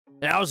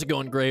How's it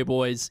going, Gray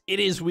Boys?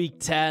 It is week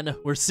 10.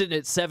 We're sitting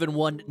at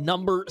 7-1,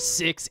 number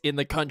 6 in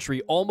the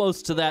country,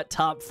 almost to that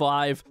top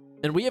 5.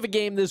 And we have a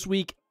game this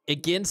week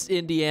against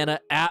Indiana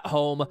at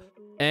home.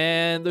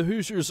 And the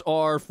Hoosiers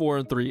are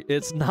 4-3.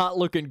 It's not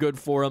looking good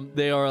for them.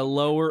 They are a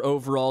lower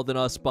overall than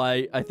us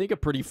by, I think, a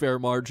pretty fair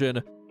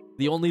margin.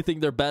 The only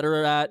thing they're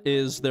better at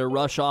is their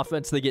rush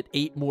offense. They get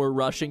 8 more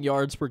rushing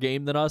yards per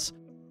game than us.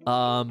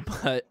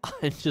 But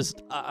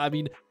I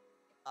mean,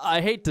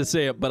 I hate to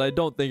say it, but I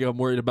don't think I'm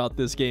worried about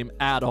this game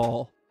at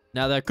all.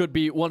 Now, that could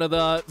be one of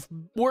the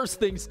worst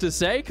things to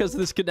say because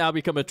this could now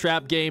become a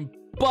trap game,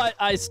 but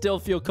I still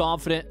feel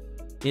confident.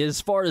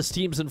 As far as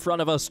teams in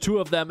front of us, 2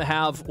 of them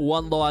have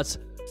 1 loss.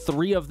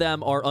 3 of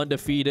them are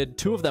undefeated.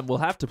 2 of them will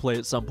have to play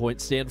at some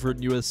point, Stanford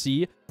and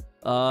USC.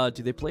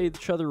 Do they play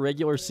each other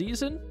regular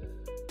season?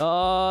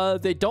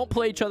 They don't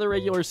play each other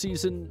regular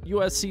season.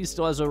 USC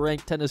still has a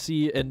ranked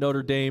Tennessee and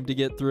Notre Dame to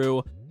get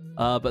through.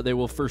 But they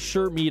will for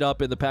sure meet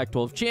up in the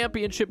Pac-12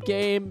 championship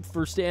game.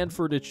 For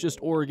Stanford, it's just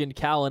Oregon,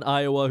 Cal, and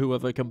Iowa who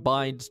have a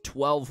combined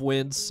 12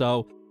 wins.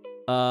 So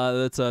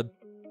that's a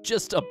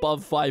just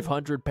above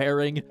 500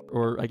 pairing,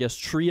 or I guess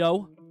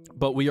trio.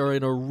 But we are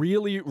in a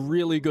really,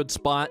 really good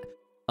spot.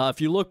 If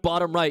you look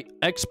bottom right,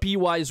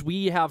 XP-wise,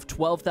 we have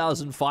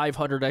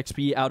 12,500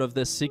 XP out of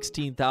the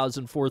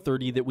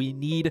 16,430 that we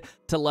need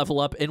to level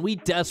up. And we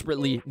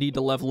desperately need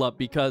to level up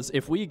because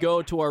if we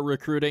go to our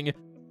recruiting,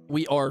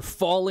 we are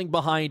falling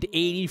behind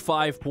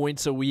 85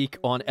 points a week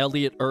on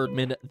Elliot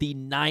Erdman, the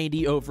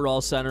 90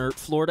 overall center.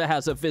 Florida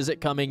has a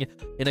visit coming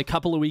in a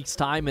couple of weeks'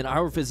 time, and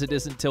our visit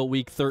isn't until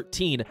week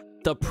 13.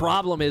 The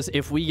problem is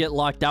if we get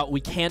locked out,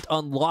 we can't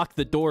unlock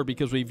the door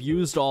because we've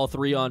used all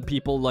 3 on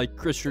people like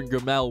Christian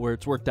Grimmel, where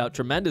it's worked out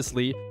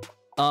tremendously.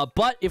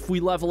 But if we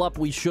level up,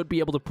 we should be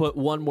able to put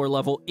 1 more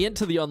level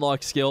into the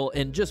unlock skill,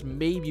 and just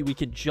maybe we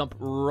can jump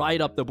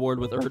right up the board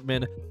with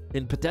Erdman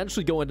and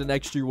potentially go into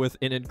next year with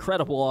an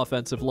incredible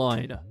offensive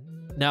line.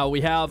 Now, we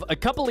have a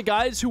couple of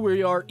guys who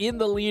we are in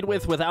the lead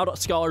with without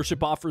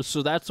scholarship offers,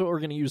 so that's what we're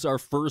going to use our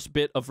first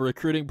bit of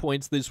recruiting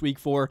points this week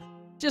for,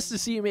 just to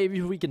see maybe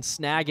if we can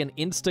snag an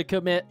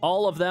insta-commit.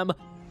 All of them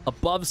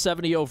above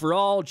 70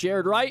 overall.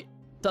 Jared Wright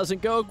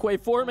doesn't go. Quay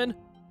Foreman.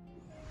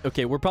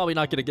 Okay, we're probably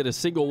not going to get a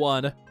single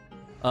one.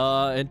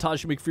 And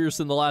Tajee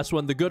McPherson, the last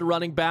one. The good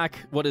running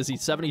back. What is he?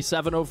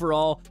 77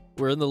 overall.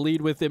 We're in the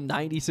lead with him.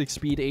 96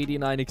 speed,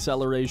 89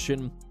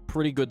 acceleration.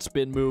 Pretty good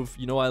spin move.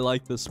 You know, I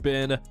like the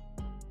spin.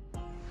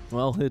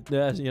 Well,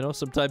 you know,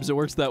 sometimes it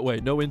works that way.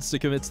 No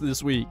insta-commits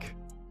this week.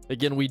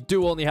 Again, we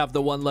do only have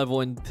the 1 level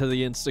into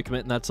the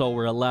insta-commit, and that's all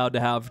we're allowed to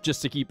have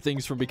just to keep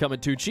things from becoming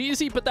too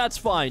cheesy, but that's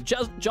fine.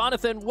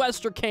 Jonathan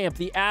Westerkamp,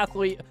 the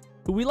athlete,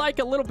 who we like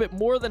a little bit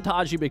more than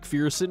Tajee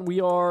McPherson. We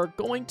are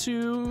going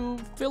to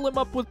fill him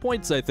up with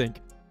points, I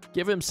think.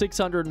 Give him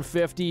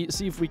 650,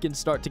 see if we can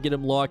start to get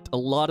him locked. A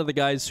lot of the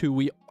guys who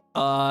we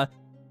are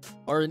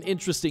in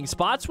interesting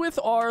spots with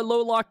are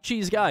low-lock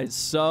cheese guys,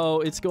 so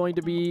it's going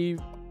to be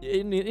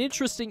an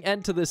interesting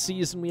end to the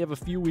season. We have a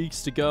few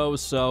weeks to go,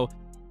 so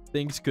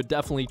things could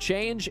definitely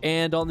change.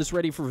 And on this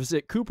ready for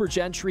visit, Cooper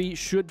Gentry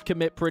should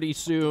commit pretty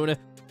soon.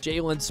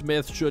 Jalen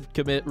Smith should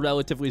commit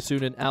relatively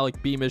soon, and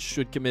Alec Beamish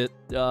should commit.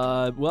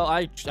 Well,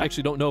 I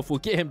actually don't know if we'll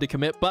get him to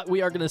commit, but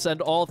we are going to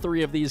send all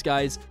 3 of these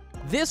guys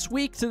this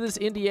week to this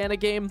Indiana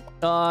game.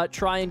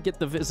 Try and get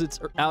the visits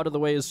out of the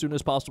way as soon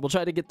as possible.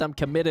 Try to get them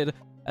committed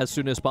as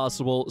soon as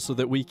possible so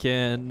that we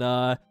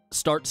can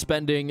start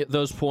spending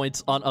those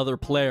points on other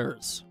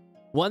players.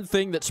 One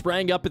thing that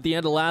sprang up at the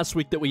end of last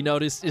week that we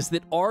noticed is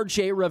that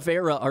RJ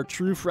Rivera, our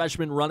true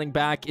freshman running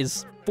back,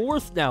 is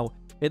 4th now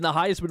in the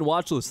Heisman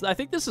watch list. I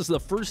think this is the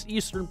first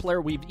Eastern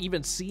player we've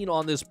even seen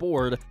on this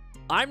board.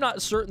 I'm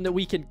not certain that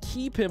we can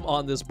keep him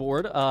on this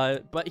board,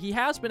 but he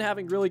has been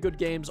having really good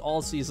games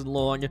all season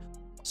long.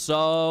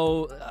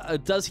 So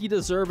does he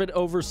deserve it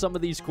over some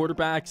of these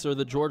quarterbacks or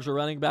the Georgia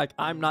running back?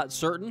 I'm not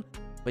certain.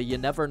 But you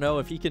never know.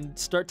 If he can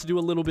start to do a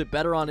little bit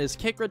better on his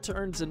kick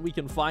returns and we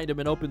can find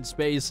him in open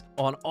space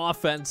on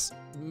offense,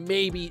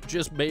 maybe,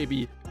 just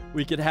maybe,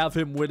 we could have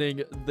him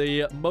winning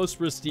the most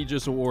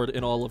prestigious award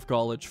in all of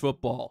college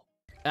football.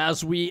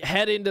 As we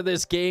head into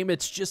this game,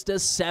 it's just a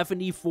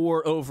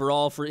 74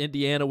 overall for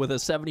Indiana with a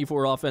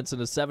 74 offense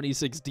and a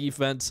 76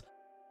 defense.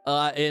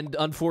 And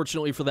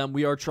unfortunately for them,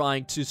 we are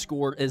trying to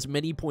score as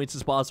many points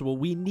as possible.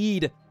 We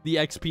need the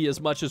XP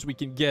as much as we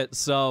can get,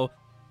 so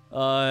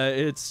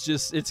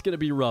it's gonna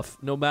be rough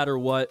no matter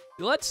what.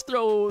 Let's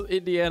throw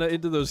Indiana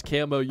into those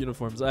camo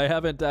uniforms. I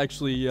haven't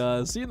actually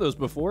seen those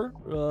before,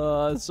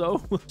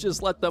 so we'll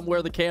just let them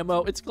wear the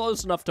camo. It's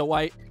close enough to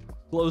white,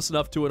 close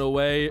enough to an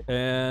away,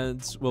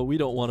 and well, we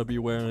don't want to be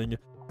wearing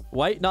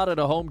white, not at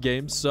a home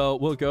game, so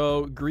we'll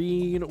go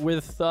green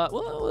with well,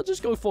 we'll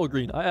just go full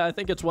green. I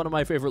think it's one of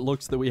my favorite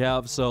looks that we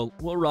have, so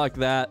we'll rock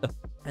that.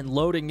 And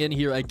loading in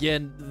here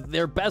again,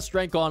 their best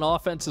rank on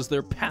offense is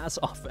their pass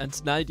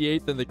offense,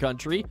 98th in the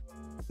country.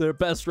 their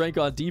best rank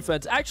on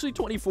defense. Actually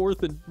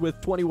 24th and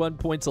with 21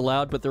 points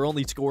allowed, but they're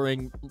only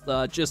scoring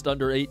just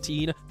under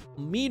 18.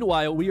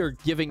 Meanwhile, we are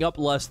giving up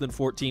less than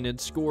 14 and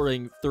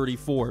scoring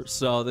 34.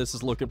 So this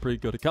is looking pretty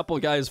good. A couple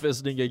of guys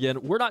visiting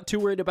again. We're not too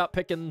worried about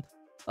picking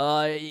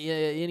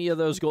any of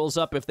those goals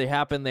up. If they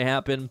happen, they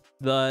happen.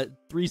 The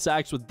 3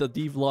 sacks with the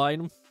deep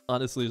line,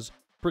 honestly, is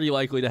pretty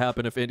likely to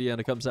happen if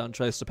Indiana comes out and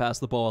tries to pass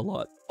the ball a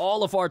lot.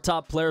 All of our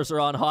top players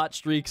are on hot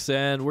streaks,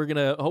 and we're going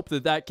to hope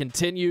that that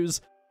continues.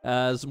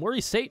 As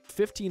Murray State,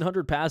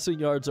 1,500 passing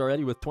yards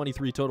already with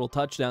 23 total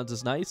touchdowns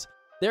is nice.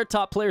 Their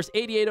top players,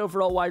 88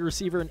 overall wide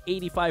receiver, an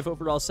 85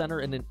 overall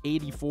center, and an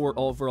 84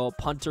 overall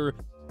punter.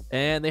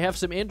 And they have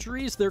some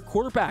injuries. Their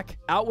quarterback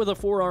out with a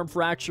forearm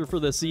fracture for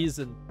the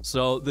season.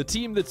 So the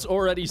team that's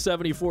already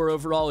 74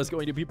 overall is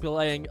going to be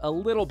playing a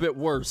little bit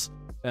worse.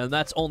 And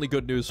that's only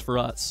good news for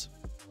us.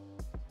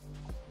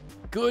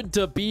 Good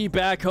to be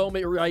back home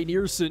at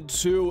Rynearson,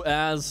 too,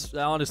 as,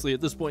 honestly,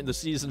 at this point in the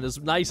season, as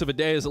nice of a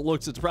day as it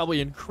looks, it's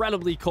probably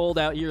incredibly cold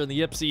out here in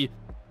the Ypsi.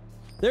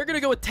 They're going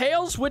to go with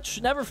tails,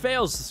 which never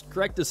fails.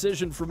 Correct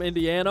decision from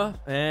Indiana,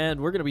 and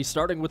we're going to be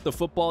starting with the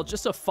football.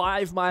 Just a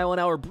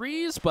 5-mile-an-hour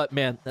breeze, but,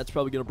 man, that's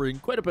probably going to bring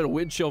quite a bit of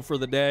wind chill for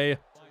the day.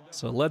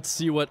 So let's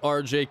see what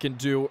RJ can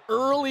do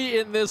early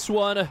in this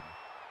one.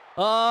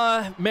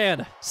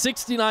 Man,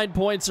 69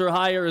 points or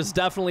higher is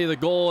definitely the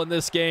goal in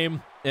this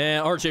game.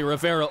 And RJ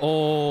Rivera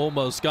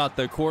almost got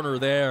the corner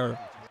there.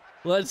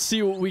 Let's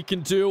see what we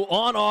can do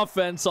on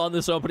offense on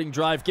this opening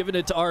drive. Giving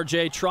it to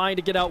RJ, trying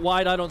to get out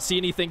wide. I don't see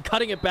anything.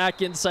 Cutting it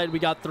back inside. We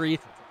got 3.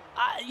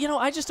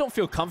 I just don't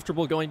feel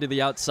comfortable going to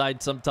the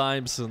outside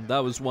sometimes, and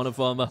that was one of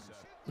them.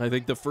 I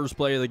think the first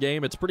play of the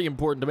game, it's pretty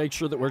important to make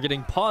sure that we're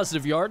getting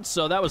positive yards,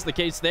 so that was the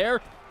case there.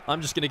 I'm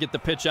just going to get the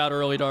pitch out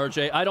early to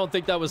RJ. I don't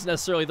think that was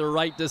necessarily the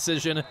right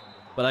decision,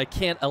 but I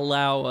can't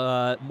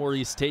allow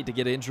Maurice Tate to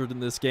get injured in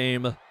this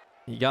game.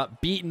 He got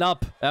beaten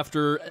up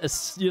after,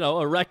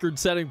 a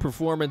record-setting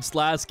performance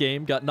last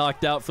game. Got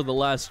knocked out for the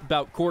last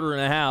about quarter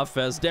and a half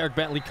as Derek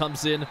Bentley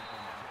comes in.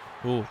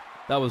 Oh,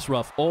 that was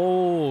rough.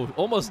 Oh,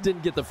 almost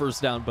didn't get the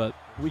first down, but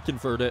we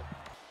convert it.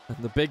 And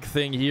the big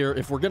thing here,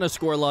 if we're going to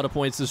score a lot of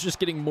points, is just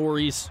getting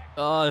Maurice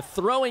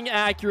throwing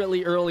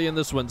accurately early in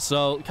this one.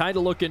 So kind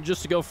of looking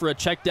just to go for a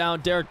check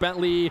down. Derek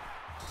Bentley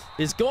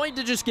is going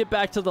to just get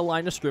back to the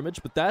line of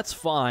scrimmage, but that's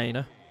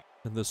fine.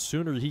 And the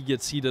sooner he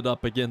gets heated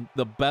up again,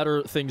 the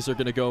better things are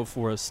going to go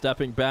for us.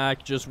 Stepping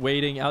back, just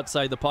waiting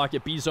outside the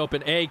pocket. B's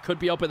open. A could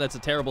be open. That's a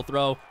terrible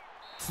throw.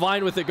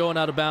 Fine with it going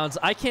out of bounds.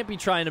 I can't be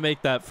trying to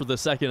make that for the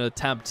second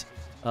attempt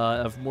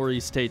of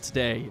Maurice Tate's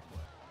day.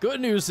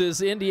 Good news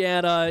is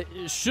Indiana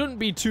shouldn't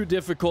be too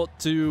difficult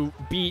to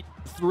beat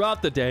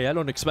throughout the day. I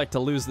don't expect to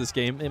lose this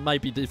game. It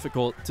might be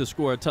difficult to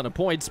score a ton of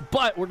points,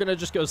 but we're going to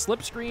just go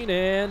slip screen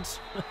and...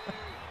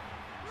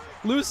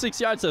 lose 6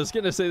 yards. I was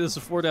going to say this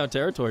is 4-down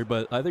territory,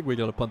 but I think we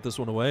got to punt this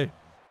one away.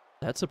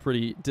 That's a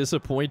pretty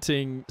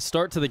disappointing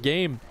start to the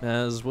game,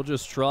 as we'll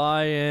just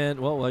try and...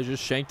 Well, I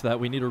just shanked that.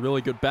 We need a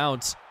really good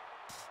bounce.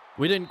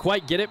 We didn't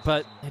quite get it,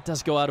 but it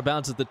does go out of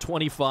bounds at the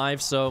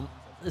 25, so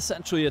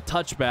essentially a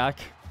touchback.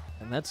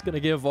 And that's going to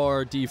give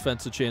our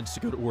defense a chance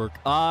to go to work.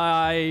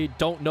 I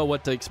don't know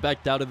what to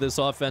expect out of this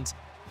offense.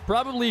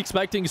 Probably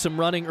expecting some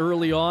running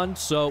early on,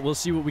 so we'll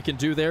see what we can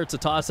do there. It's a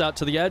toss out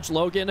to the edge.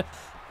 Logan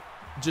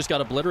just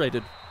got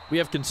obliterated. We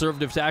have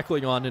conservative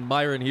tackling on, and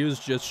Myron Hughes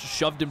just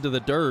shoved him to the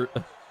dirt.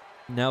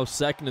 Now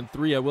 2nd and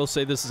 3. I will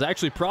say this is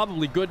actually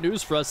probably good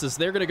news for us, as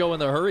they're going to go in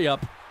the hurry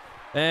up.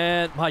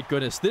 And my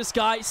goodness, this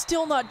guy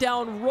still not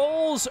down,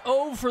 rolls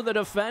over the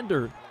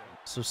defender.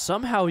 So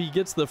somehow he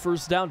gets the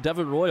first down.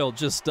 Devin Royal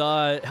just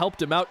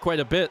helped him out quite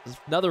a bit.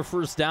 Another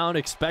first down,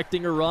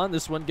 expecting a run.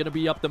 This one going to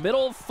be up the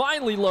middle.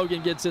 Finally,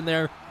 Logan gets in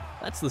there.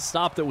 That's the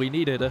stop that we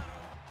needed.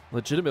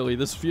 Legitimately,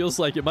 this feels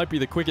like it might be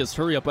the quickest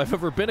hurry-up I've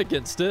ever been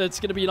against. It's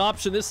going to be an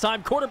option this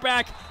time.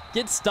 Quarterback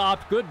gets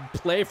stopped. Good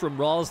play from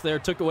Rawls there.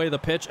 Took away the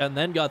pitch and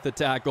then got the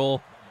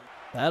tackle.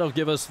 That'll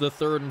give us the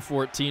 3rd and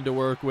 14 to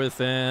work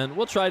with, and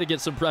we'll try to get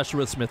some pressure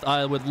with Smith.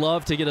 I would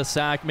love to get a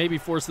sack, maybe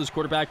force this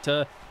quarterback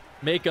to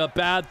make a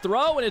bad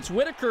throw, and it's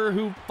Whitaker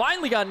who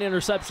finally got an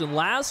interception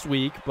last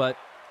week, but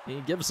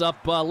he gives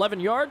up 11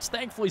 yards.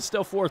 Thankfully,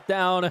 still 4th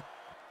down.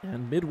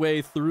 And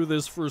midway through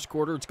this first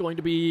quarter, it's going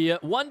to be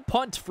 1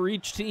 punt for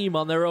each team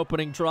on their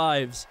opening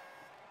drives.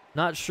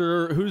 Not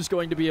sure who's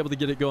going to be able to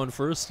get it going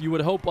first. You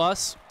would hope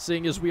us,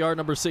 seeing as we are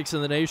number 6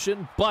 in the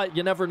nation, but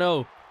you never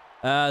know.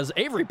 As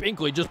Avery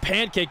Binkley just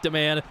pancaked a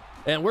man,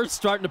 and we're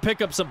starting to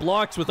pick up some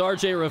blocks with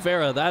RJ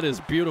Rivera. That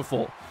is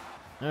beautiful.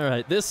 All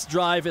right, this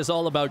drive is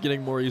all about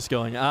getting Maurice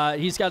going.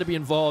 He's got to be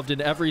involved in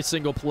every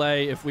single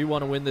play if we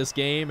want to win this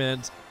game,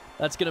 and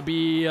that's going to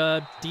be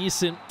a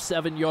decent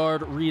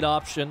 7-yard read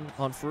option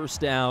on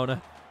first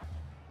down.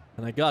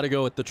 And I got to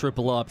go with the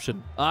triple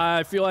option.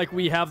 I feel like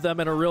we have them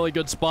in a really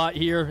good spot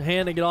here.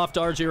 Handing it off to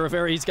RJ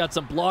Rivera. He's got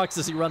some blocks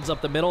as he runs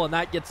up the middle, and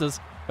that gets us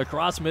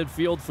across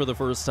midfield for the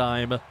first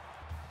time.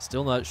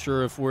 Still not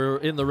sure if we're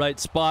in the right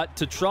spot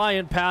to try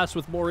and pass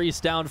with Maurice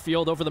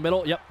downfield over the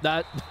middle. Yep,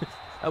 that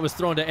was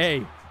thrown to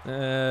A.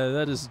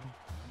 That is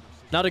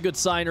not a good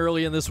sign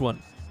early in this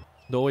one.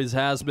 It always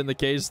has been the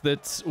case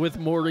that with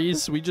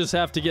Maurice, we just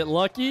have to get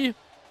lucky.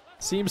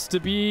 Seems to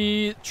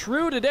be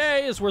true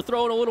today as we're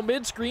throwing a little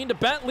mid-screen to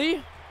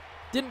Bentley.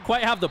 Didn't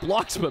quite have the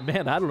blocks, but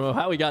man, I don't know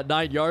how he got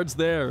 9 yards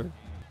there.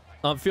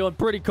 I'm feeling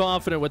pretty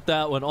confident with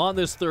that one. On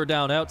this third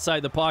down,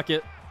 outside the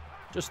pocket,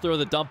 just throw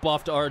the dump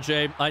off to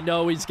RJ. I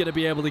know he's going to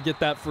be able to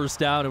get that first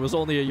down. It was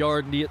only a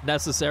yard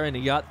necessary, and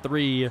he got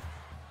 3.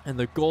 And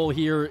the goal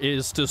here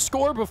is to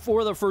score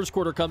before the first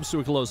quarter comes to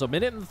a close. A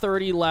minute and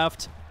 30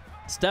 left.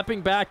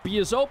 Stepping back, B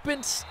is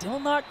open. Still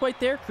not quite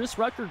there. Chris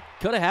Rucker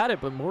could have had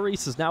it, but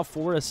Maurice is now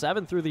 4 of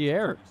 7 through the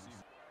air.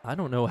 I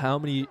don't know how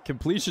many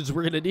completions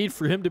we're going to need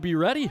for him to be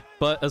ready,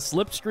 but a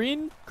slip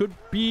screen could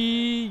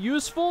be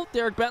useful.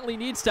 Derek Bentley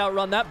needs to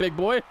outrun that big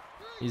boy.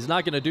 He's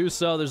not going to do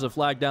so. There's a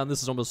flag down.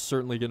 This is almost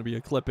certainly going to be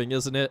a clipping,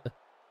 isn't it?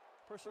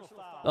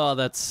 Oh,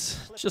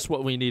 that's just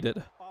what we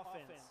needed.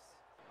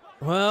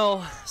 Well,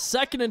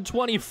 2nd and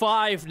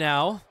 25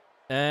 now.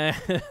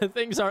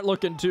 Things aren't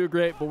looking too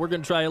great, but we're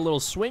going to try a little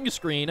swing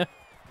screen.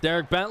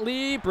 Derek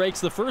Bentley breaks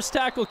the first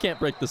tackle, can't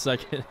break the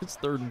second. It's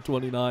 3rd and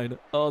 29.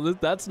 Oh,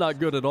 that's not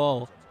good at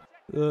all.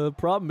 The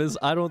problem is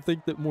I don't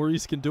think that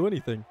Maurice can do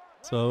anything.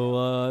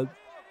 So,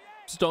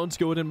 Stone's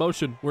going in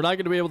motion. We're not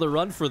going to be able to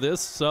run for this,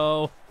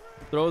 so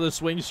throw the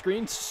swing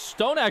screen.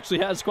 Stone actually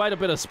has quite a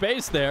bit of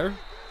space there.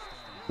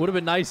 Would have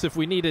been nice if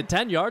we needed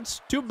 10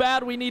 yards. Too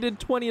bad we needed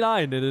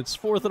 29, and it's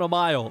 4th and a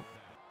mile.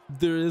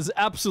 There is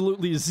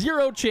absolutely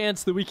zero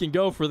chance that we can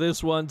go for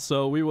this one,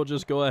 so we will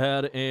just go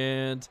ahead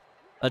and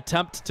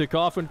attempt to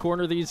coffin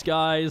corner these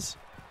guys.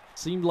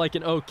 Seemed like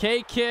an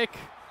okay kick.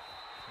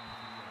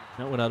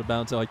 That went out of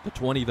bounds at like the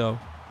 20, though.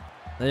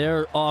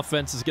 Their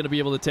offense is going to be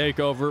able to take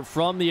over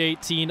from the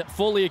 18.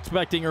 Fully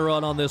expecting a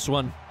run on this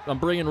one. I'm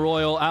bringing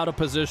Royal out of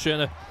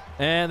position,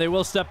 and they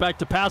will step back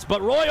to pass,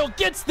 but Royal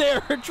gets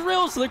there,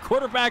 drills the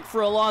quarterback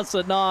for a loss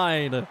of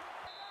 9.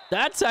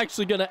 That's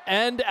actually going to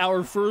end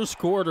our first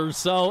quarter,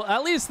 so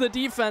at least the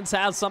defense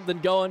has something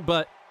going,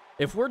 but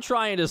if we're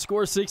trying to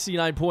score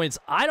 69 points,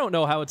 I don't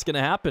know how it's going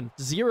to happen.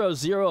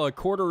 0-0 a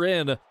quarter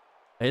in.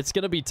 It's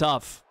going to be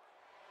tough.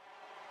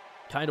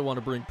 Kind of want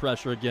to bring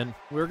pressure again.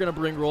 We're going to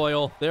bring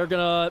Royal. They're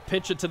going to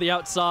pitch it to the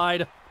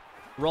outside.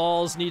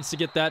 Rawls needs to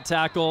get that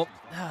tackle.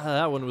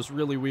 That one was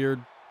really weird.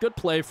 Good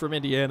play from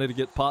Indiana to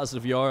get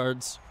positive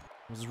yards.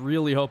 I was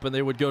really hoping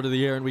they would go to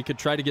the air and we could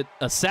try to get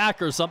a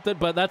sack or something,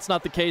 but that's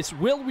not the case.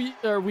 We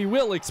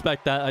will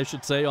expect that, I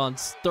should say, on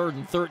 3rd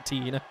and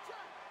 13.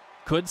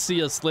 Could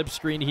see a slip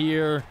screen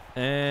here,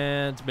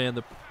 and man,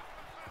 the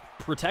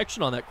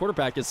protection on that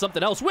quarterback is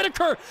something else.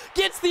 Whitaker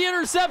gets the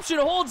interception,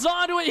 holds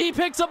on to it. He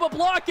picks up a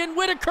block, and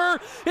Whitaker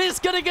is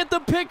going to get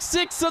the pick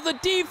 6 of the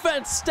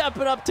defense,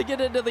 stepping up to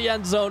get into the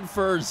end zone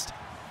first.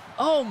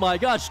 Oh my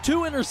gosh,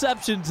 2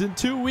 interceptions in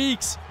 2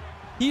 weeks.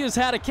 He has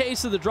had a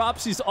case of the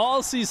dropsies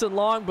all season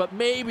long, but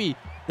maybe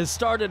has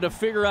started to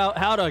figure out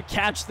how to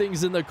catch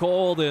things in the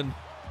cold, and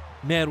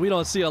man, we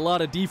don't see a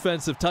lot of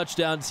defensive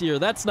touchdowns here.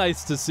 That's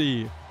nice to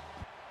see.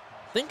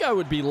 I think I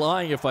would be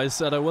lying if I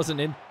said I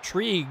wasn't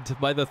intrigued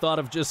by the thought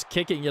of just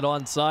kicking it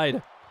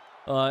onside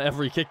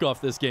every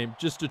kickoff this game,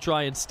 just to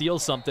try and steal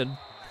something.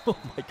 Oh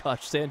my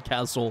gosh,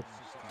 Sandcastle.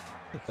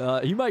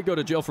 He might go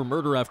to jail for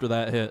murder after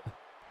that hit.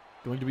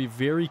 Going to be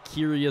very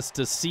curious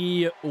to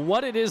see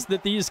what it is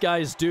that these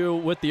guys do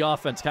with the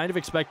offense. Kind of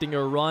expecting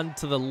a run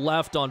to the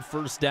left on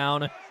first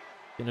down.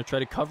 Going to try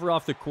to cover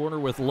off the corner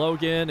with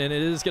Logan, and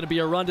it is going to be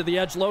a run to the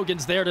edge.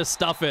 Logan's there to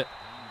stuff it.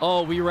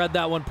 Oh, we read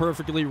that one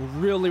perfectly.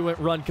 Really went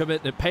run commit,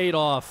 and it paid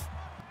off.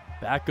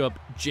 Backup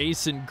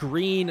Jason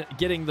Green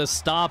getting the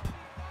stop,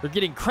 or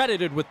getting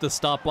credited with the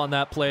stop on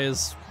that play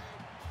is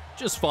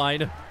just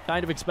fine.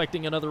 Kind of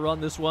expecting another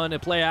run this one.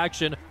 And play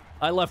action.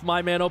 I left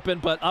my man open,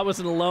 but I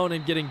wasn't alone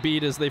in getting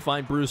beat as they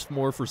find Bruce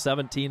Moore for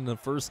 17 in the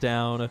first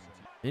down.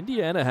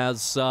 Indiana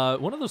has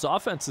one of those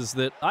offenses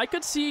that I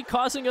could see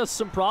causing us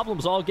some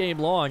problems all game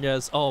long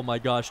as, oh my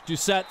gosh,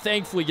 Doucette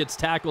thankfully gets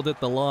tackled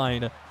at the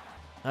line.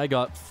 I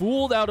got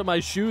fooled out of my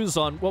shoes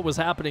on what was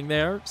happening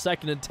there.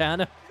 2nd and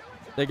 10.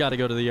 They got to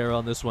go to the air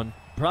on this one.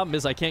 Problem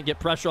is I can't get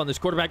pressure on this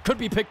quarterback. Could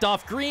be picked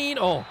off. Green.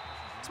 Oh,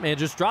 this man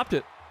just dropped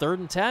it. 3rd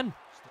and 10.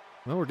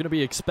 Well, we're going to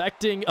be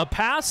expecting a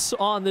pass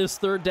on this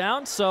 3rd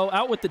down. So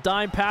out with the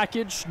dime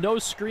package. No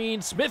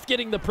screen. Smith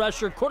getting the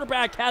pressure.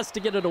 Quarterback has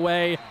to get it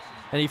away.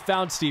 And he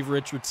found Steve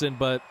Richardson,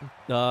 but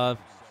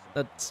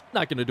that's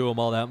not going to do him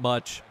all that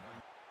much.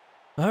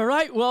 All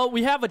right, well,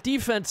 we have a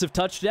defensive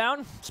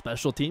touchdown.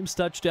 Special teams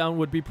touchdown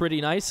would be pretty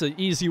nice. An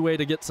easy way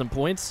to get some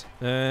points.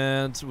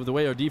 And with the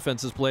way our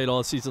defense has played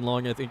all season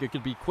long, I think it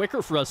could be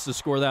quicker for us to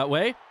score that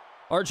way.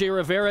 RJ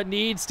Rivera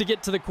needs to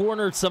get to the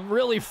corner. Some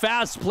really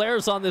fast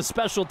players on this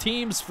special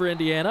teams for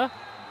Indiana.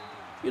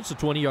 Gets a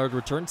 20-yard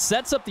return.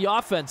 Sets up the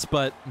offense,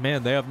 but,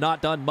 man, they have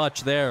not done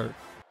much there.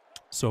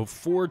 So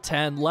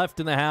 4:10 left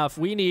in the half.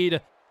 We need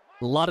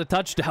a lot of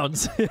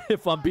touchdowns,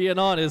 if I'm being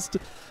honest.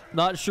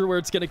 Not sure where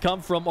it's going to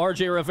come from.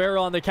 RJ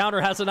Rivera on the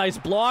counter has a nice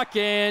block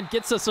and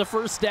gets us a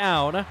first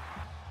down.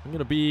 I'm going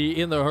to be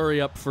in the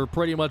hurry-up for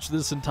pretty much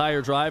this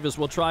entire drive as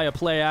we'll try a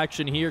play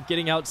action here.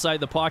 Getting outside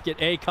the pocket.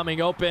 A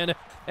coming open.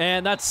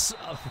 And that's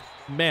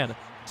man,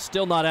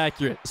 still not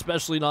accurate,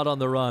 especially not on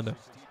the run.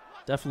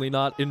 Definitely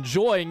not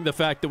enjoying the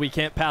fact that we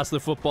can't pass the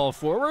football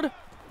forward.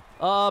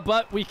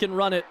 But we can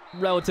run it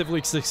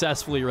relatively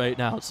successfully right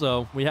now,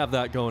 so we have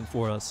that going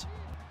for us.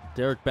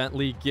 Derek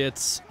Bentley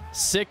gets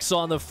 6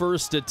 on the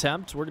first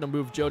attempt. We're going to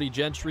move Jody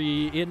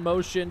Gentry in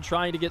motion,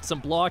 trying to get some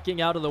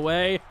blocking out of the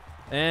way.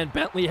 And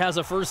Bentley has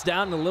a first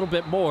down and a little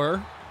bit more.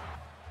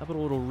 How about a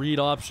little read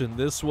option?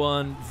 This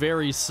one,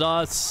 very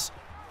sus.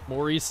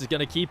 Maurice is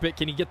going to keep it.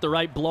 Can he get the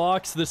right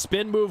blocks? The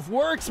spin move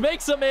works,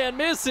 makes a man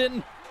miss,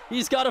 and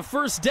he's got a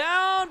first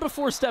down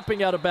before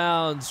stepping out of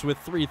bounds with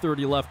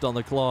 3:30 left on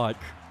the clock.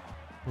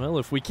 Well,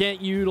 if we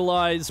can't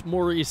utilize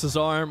Maurice's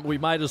arm, we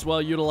might as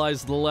well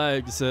utilize the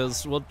legs,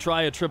 as we'll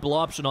try a triple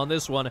option on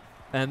this one.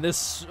 And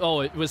this,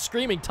 oh, it was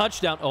screaming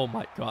touchdown. Oh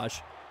my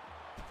gosh.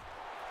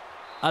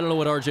 I don't know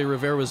what RJ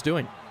Rivera was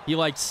doing. He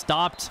like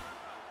stopped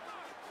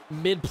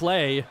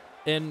mid-play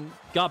and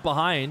got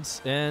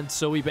behind, and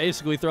so we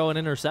basically throw an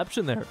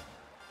interception there.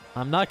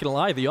 I'm not going to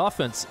lie, the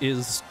offense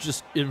is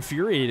just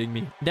infuriating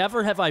me.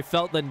 Never have I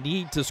felt the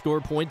need to score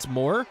points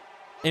more,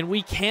 and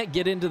we can't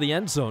get into the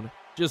end zone.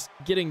 Just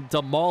getting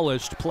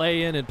demolished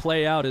play in and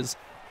play out as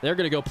they're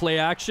going to go play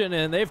action,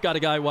 and they've got a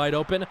guy wide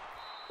open.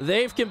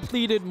 They've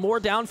completed more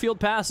downfield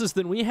passes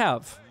than we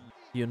have.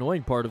 The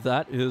annoying part of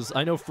that is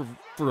I know for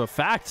a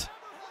fact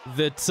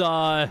that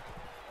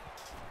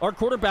our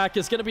quarterback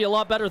is going to be a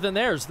lot better than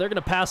theirs. They're going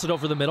to pass it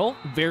over the middle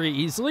very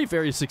easily,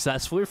 very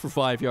successfully for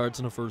 5 yards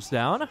and a first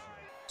down.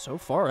 So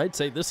far, I'd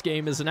say this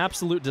game is an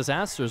absolute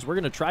disaster. We're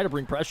going to try to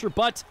bring pressure,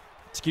 but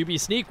it's QB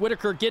sneak.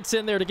 Whitaker gets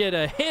in there to get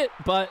a hit,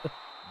 but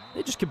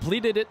they just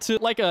completed it to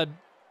like an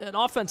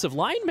offensive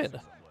lineman.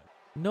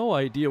 No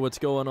idea what's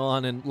going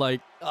on, and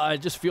like I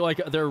just feel like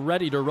they're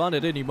ready to run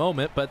at any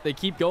moment, but they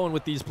keep going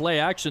with these play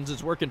actions.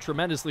 It's working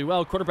tremendously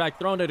well. Quarterback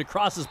throwing it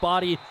across his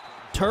body,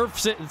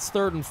 turfs it. It's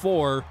 3rd and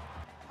 4.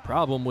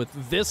 Problem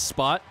with this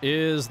spot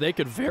is they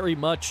could very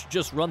much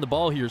just run the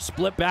ball here.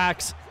 Split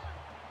backs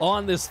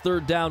on this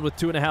 3rd down with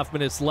 2.5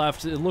 minutes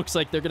left. It looks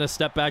like they're going to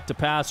step back to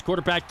pass.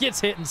 Quarterback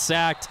gets hit and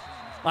sacked.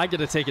 I'm going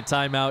to take a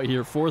timeout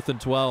here. 4th and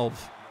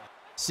 12.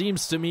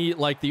 Seems to me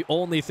like the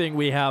only thing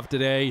we have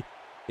today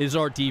is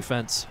our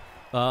defense.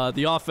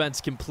 The offense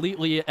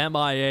completely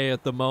MIA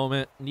at the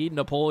moment. Need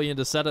Napoleon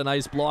to set a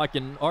nice block,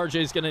 and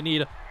RJ's going to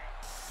need,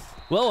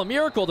 well, a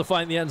miracle to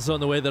find the end zone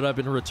the way that I've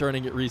been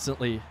returning it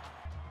recently.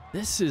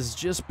 This has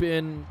just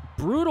been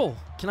brutal.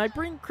 Can I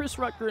bring Chris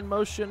Rucker in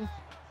motion?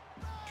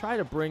 Try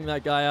to bring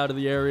that guy out of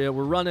the area.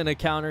 We're running a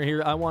counter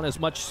here. I want as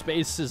much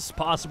space as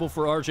possible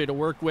for RJ to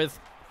work with.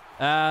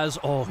 As,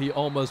 oh, he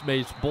almost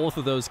made both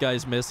of those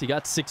guys miss. He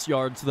got 6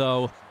 yards,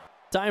 though.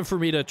 Time for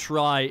me to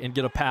try and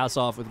get a pass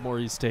off with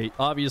Maurice Tate.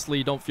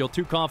 Obviously, don't feel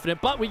too confident,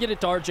 but we get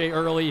it to RJ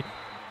early.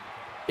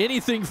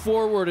 Anything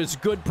forward is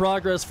good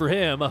progress for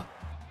him.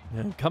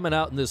 And coming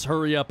out in this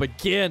hurry up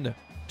again,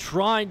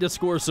 trying to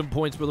score some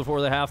points before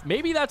the half.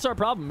 Maybe that's our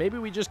problem. Maybe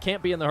we just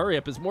can't be in the hurry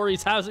up, as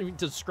Maurice having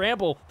to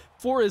scramble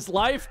for his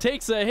life,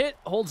 takes a hit,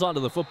 holds onto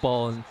the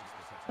football, and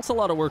that's a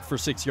lot of work for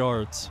 6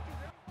 yards.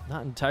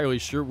 Not entirely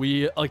sure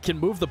we can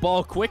move the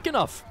ball quick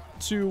enough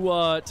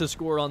to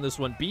score on this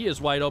one. B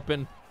is wide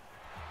open.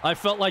 I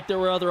felt like there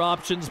were other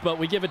options, but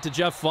we give it to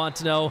Jeff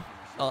Fontenot.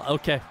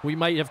 Okay, we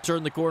might have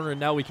turned the corner, and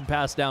now we can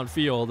pass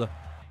downfield.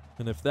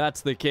 And if that's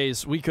the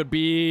case, we could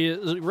be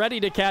ready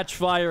to catch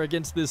fire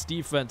against this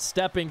defense.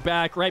 Stepping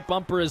back, right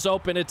bumper is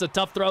open. It's a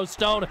tough throw.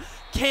 Stone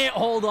can't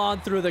hold on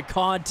through the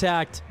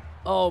contact.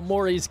 Oh,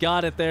 Maurice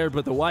got it there,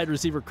 but the wide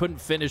receiver couldn't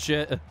finish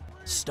it.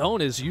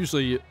 Stone is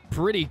usually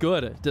pretty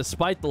good.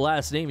 Despite the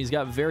last name, he's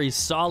got very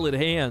solid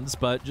hands,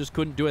 but just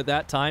couldn't do it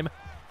that time.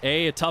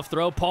 A tough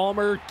throw.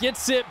 Palmer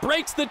gets it,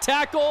 breaks the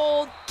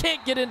tackle,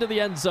 can't get into the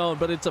end zone,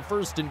 but it's a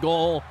 1st and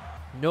goal.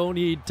 No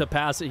need to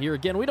pass it here.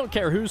 Again, we don't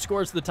care who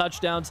scores the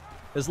touchdowns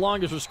as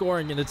long as we're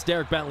scoring, and it's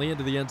Derek Bentley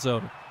into the end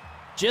zone.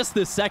 Just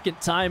the 2nd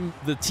time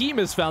the team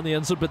has found the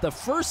end zone, but the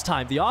 1st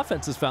time the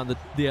offense has found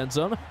the end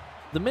zone.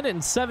 The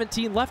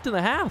 1:17 left in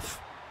the half.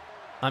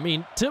 I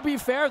mean, to be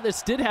fair,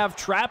 this did have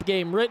trap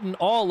game written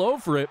all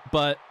over it,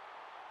 but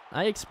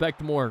I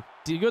expect more.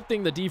 The good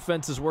thing the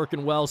defense is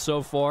working well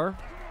so far.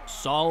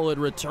 Solid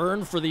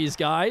return for these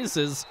guys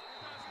is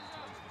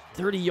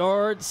 30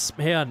 yards.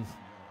 Man,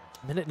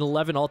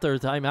 1:11 all their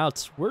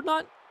timeouts. We're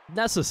not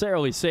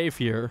necessarily safe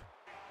here.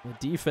 The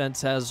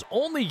defense has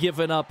only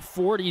given up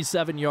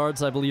 47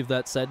 yards, I believe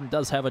that said, and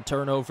does have a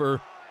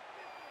turnover.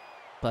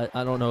 But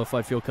I don't know if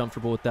I feel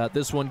comfortable with that.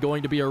 This one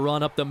going to be a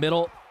run up the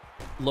middle.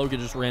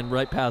 Logan just ran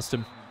right past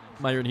him.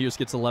 Myron Hughes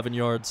gets 11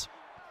 yards.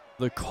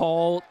 The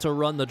call to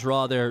run the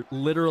draw there,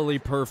 literally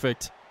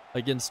perfect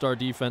against our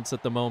defense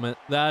at the moment.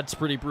 That's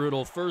pretty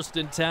brutal. 1st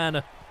and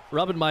 10.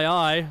 Rubbing my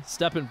eye,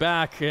 stepping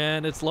back,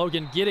 and it's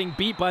Logan getting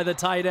beat by the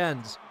tight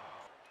ends.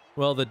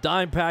 Well, the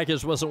dime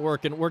package wasn't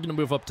working. We're going to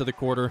move up to the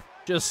quarter.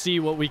 Just see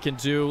what we can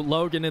do.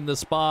 Logan in the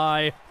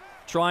spy,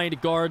 trying to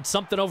guard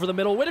something over the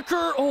middle.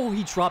 Whitaker, oh,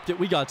 he dropped it.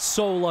 We got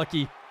so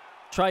lucky.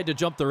 Tried to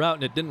jump the route,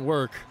 and it didn't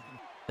work.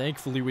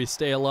 Thankfully, we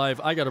stay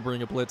alive. I got to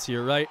bring a blitz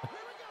here, right?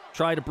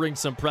 try to bring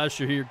some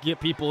pressure here, get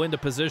people into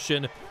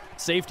position.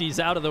 Safety's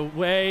out of the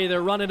way.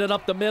 They're running it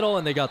up the middle,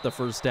 and they got the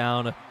first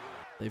down.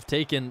 They've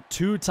taken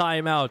 2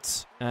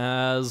 timeouts,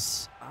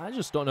 as I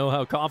just don't know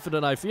how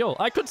confident I feel.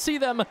 I could see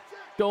them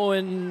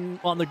going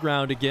on the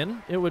ground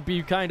again. It would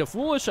be kind of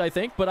foolish, I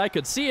think, but I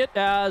could see it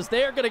as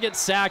they're going to get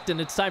sacked, and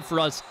it's time for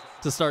us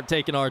to start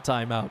taking our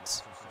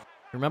timeouts.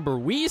 Remember,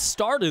 we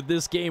started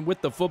this game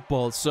with the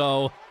football,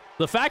 so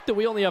the fact that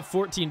we only have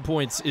 14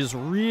 points is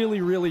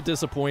really, really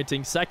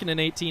disappointing. 2nd and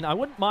 18. I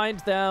wouldn't mind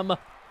them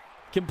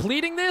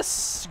completing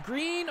this.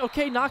 Green,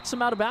 okay, knocks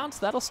him out of bounds.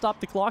 That'll stop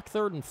the clock.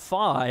 3rd and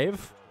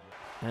 5.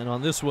 And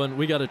on this one,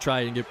 we got to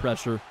try and get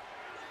pressure.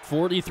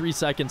 43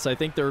 seconds. I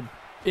think they're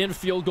in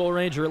field goal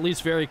range, or at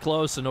least very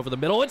close, and over the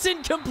middle. It's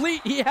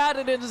incomplete. He had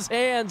it in his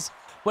hands,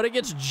 but it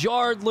gets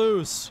jarred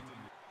loose.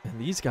 And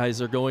these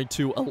guys are going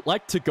to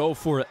elect to go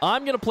for it.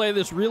 I'm going to play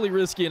this really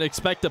risky and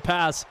expect a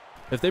pass.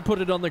 If they put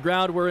it on the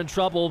ground, we're in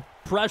trouble.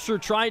 Pressure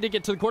trying to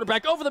get to the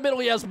quarterback. Over the middle,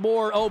 he has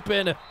more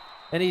open,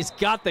 and he's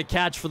got the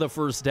catch for the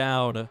first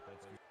down.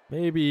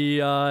 Maybe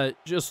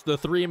just the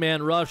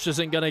 3-man rush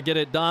isn't going to get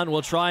it done.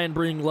 We'll try and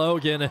bring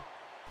Logan.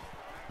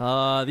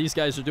 These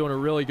guys are doing a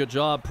really good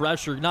job.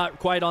 Pressure not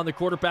quite on the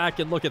quarterback,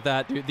 and look at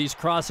that, dude. These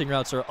crossing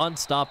routes are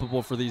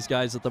unstoppable for these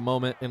guys at the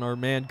moment in our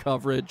man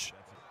coverage.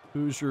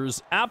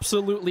 Hoosiers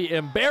absolutely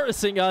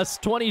embarrassing us.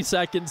 20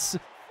 seconds,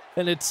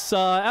 and it's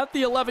at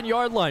the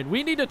 11-yard line.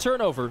 We need a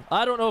turnover.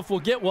 I don't know if we'll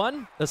get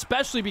one,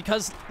 especially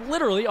because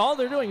literally all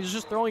they're doing is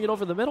just throwing it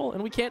over the middle,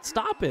 and we can't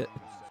stop it.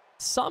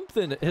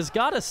 Something has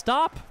got to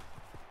stop.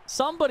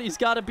 Somebody's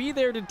got to be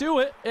there to do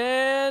it,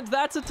 and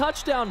that's a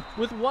touchdown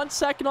with 1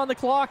 second on the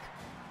clock.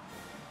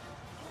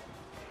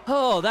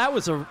 Oh, that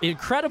was an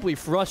incredibly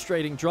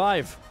frustrating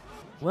drive.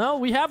 Well,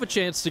 we have a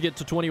chance to get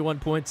to 21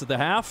 points at the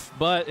half,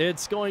 but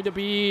it's going to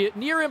be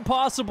near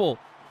impossible.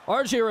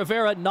 RJ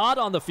Rivera not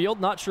on the field.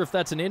 Not sure if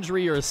that's an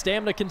injury or a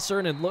stamina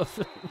concern. And look,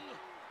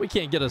 we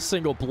can't get a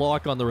single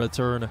block on the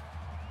return.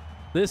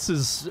 This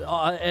is,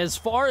 as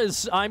far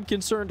as I'm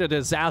concerned, a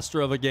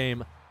disaster of a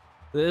game.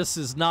 This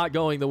is not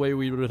going the way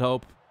we would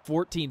hope.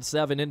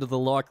 14-7 into the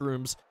locker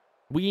rooms.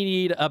 We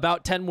need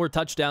about 10 more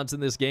touchdowns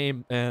in this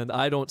game, and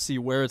I don't see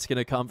where it's going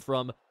to come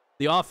from.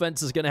 The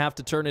offense is going to have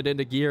to turn it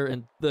into gear,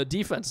 and the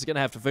defense is going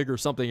to have to figure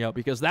something out,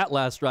 because that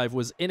last drive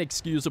was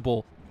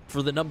inexcusable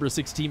for the number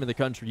 6 team in the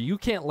country. You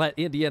can't let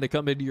Indiana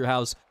come into your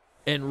house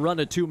and run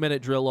a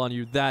 2-minute drill on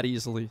you that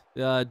easily.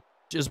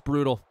 Just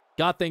brutal.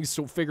 Got things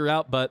to figure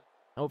out, but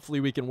hopefully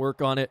we can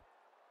work on it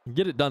and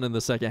get it done in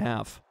the second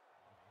half.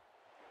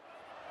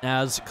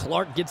 As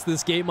Clark gets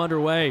this game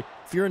underway,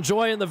 if you're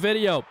enjoying the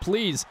video,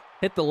 please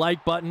hit the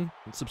like button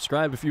and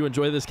subscribe if you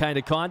enjoy this kind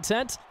of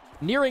content.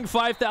 Nearing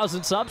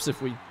 5,000 subs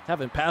if we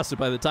haven't passed it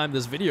by the time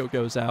this video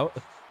goes out.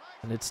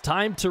 And it's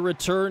time to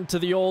return to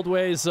the old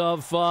ways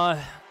of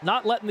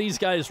not letting these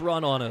guys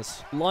run on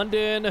us.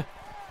 London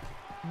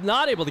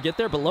not able to get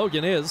there, but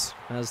Logan is,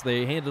 as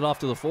they hand it off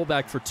to the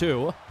fullback for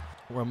 2.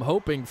 Where I'm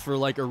hoping for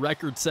like a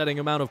record-setting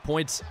amount of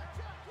points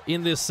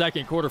in this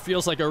second quarter.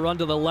 Feels like a run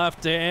to the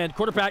left, and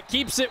quarterback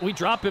keeps it. We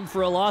drop him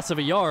for a loss of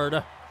a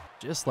yard.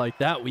 Just like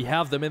that, we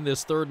have them in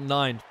this 3rd and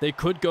 9. They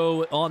could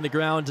go on the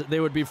ground. They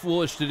would be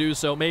foolish to do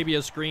so. Maybe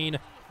a screen.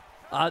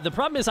 The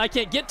problem is I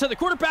can't get to the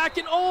quarterback,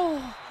 and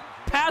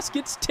pass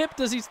gets tipped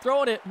as he's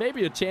throwing it.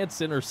 Maybe a chance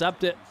to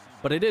intercept it,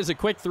 but it is a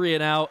quick 3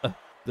 and out.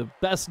 The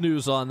best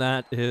news on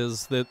that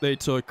is that they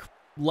took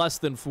less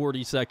than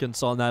 40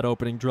 seconds on that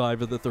opening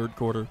drive of the 3rd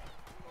quarter.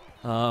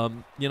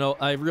 You know,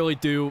 I really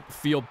do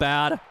feel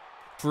bad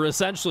for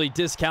essentially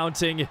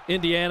discounting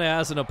Indiana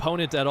as an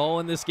opponent at all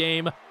in this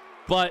game.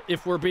 But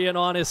if we're being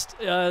honest,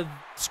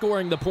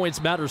 scoring the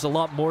points matters a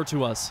lot more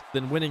to us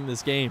than winning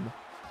this game.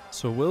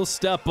 So we'll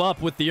step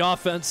up with the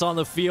offense on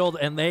the field,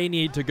 and they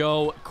need to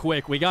go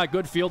quick. We got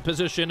good field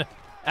position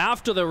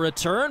after the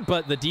return,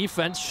 but the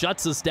defense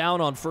shuts us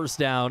down on 1st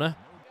down.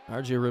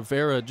 RJ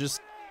Rivera just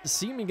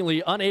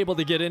seemingly unable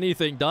to get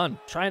anything done.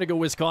 Trying to go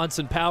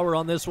Wisconsin power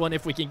on this one.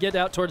 If we can get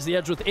out towards the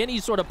edge with any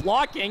sort of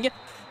blocking,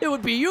 it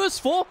would be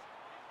useful.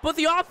 But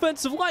the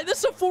offensive line, this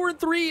is a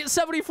 4-3,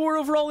 74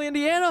 overall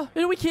Indiana,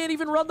 and we can't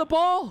even run the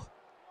ball.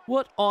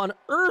 What on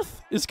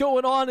earth is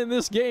going on in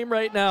this game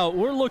right now?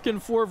 We're looking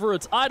for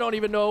verts. I don't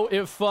even know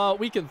if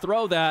we can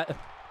throw that.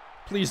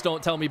 Please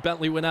don't tell me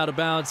Bentley went out of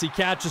bounds. He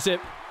catches it.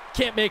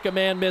 Can't make a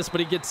man miss,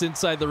 but he gets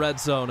inside the red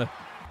zone.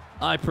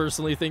 I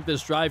personally think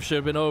this drive should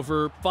have been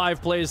over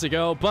 5 plays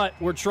ago, but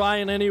we're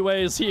trying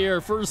anyways here.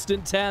 1st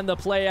and 10, the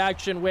play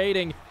action,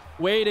 waiting.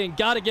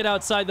 Got to get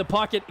outside the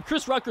pocket.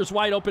 Chris Rucker's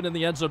wide open in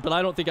the end zone, but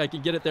I don't think I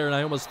can get it there, and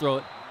I almost throw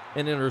it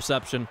an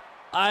interception.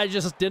 I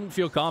just didn't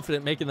feel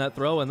confident making that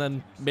throw, and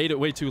then made it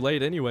way too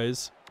late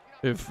anyways.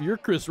 If you're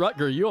Chris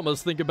Rucker, you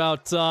almost think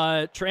about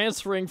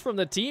transferring from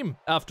the team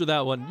after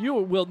that one. You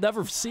will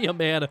never see a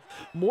man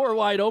more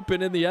wide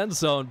open in the end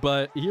zone,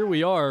 but here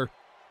we are.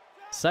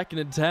 2nd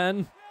and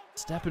 10,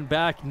 stepping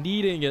back,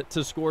 needing it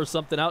to score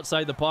something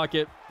outside the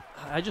pocket.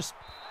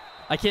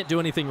 I can't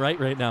do anything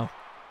right now.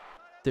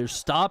 They're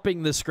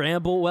stopping the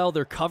scramble well.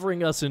 They're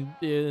covering us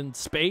in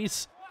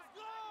space.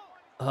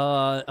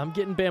 I'm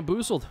getting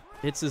bamboozled.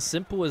 It's as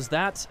simple as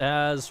that,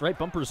 as right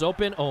bumper's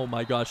open. Oh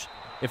my gosh.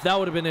 If that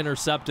would have been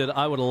intercepted,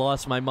 I would have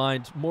lost my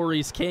mind.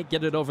 Maurice can't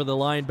get it over the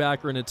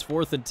linebacker, and it's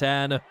 4th and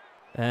 10.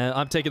 And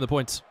I'm taking the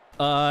points.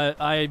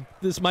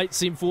 This might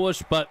seem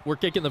foolish, but we're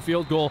kicking the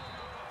field goal.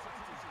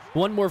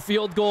 One more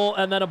field goal,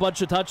 and then a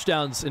bunch of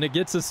touchdowns, and it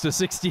gets us to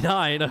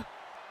 69.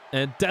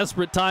 And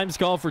desperate times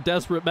call for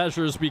desperate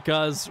measures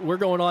because we're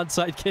going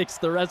onside kicks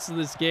the rest of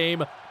this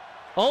game.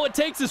 All it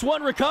takes is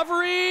one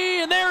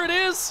recovery, and there it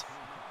is.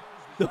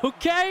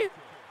 Okay,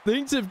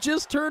 things have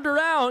just turned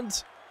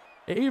around.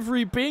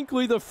 Avery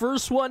Binkley, the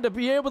first one to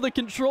be able to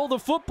control the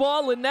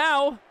football, and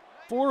now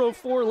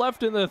 4:04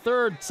 left in the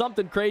third.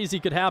 Something crazy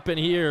could happen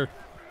here.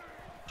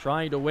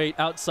 Trying to wait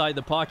outside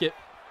the pocket.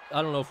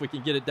 I don't know if we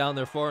can get it down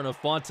there far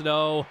enough.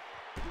 Fontenot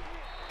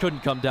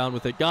couldn't come down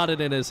with it. Got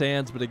it in his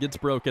hands, but it gets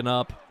broken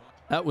up.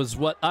 That was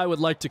what I would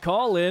like to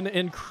call an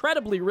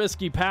incredibly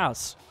risky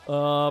pass.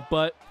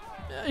 But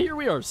here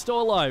we are,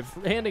 still alive.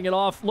 Handing it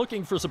off,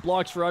 looking for some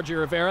blocks for RJ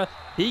Rivera.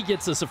 He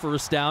gets us a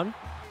first down.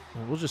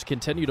 And we'll just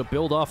continue to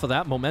build off of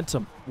that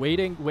momentum.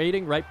 Waiting,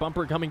 right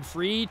bumper coming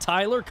free.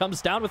 Tyler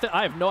comes down with it.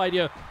 I have no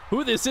idea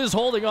who this is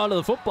holding onto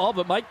the football,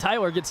 but Mike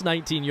Tyler gets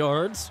 19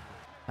 yards.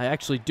 I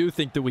actually do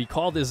think that we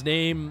called his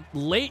name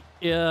late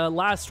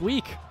last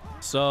week.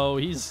 So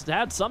he's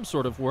had some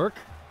sort of work.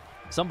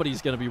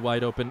 Somebody's going to be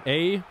wide open.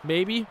 A,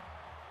 maybe.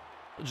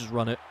 Just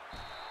run it.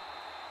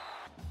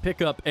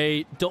 Pick up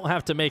A. Don't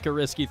have to make a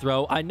risky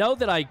throw. I know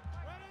that I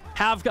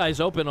have guys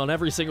open on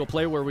every single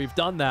play where we've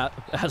done that,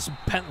 as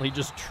Bentley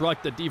just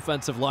trucked the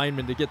defensive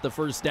lineman to get the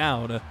first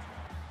down.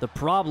 The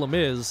problem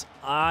is,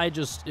 I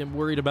just am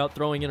worried about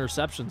throwing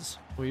interceptions.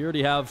 We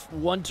already have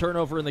one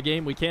turnover in the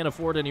game. We can't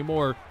afford any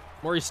more.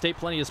 Murray State,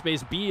 plenty of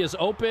space. B is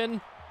open.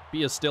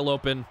 B is still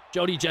open.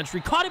 Jody Gentry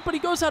caught it, but he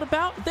goes out of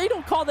bounds. They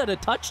don't call that a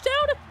touchdown?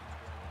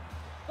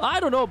 I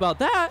don't know about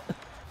that.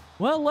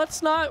 Well,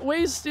 let's not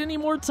waste any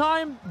more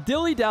time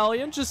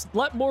dilly-dallying. Just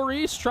let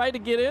Maurice try to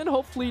get in.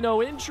 Hopefully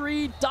no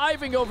injury.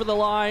 Diving over the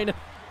line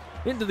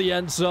into the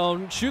end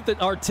zone. Shoot the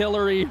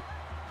artillery.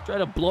 Try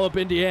to blow up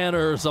Indiana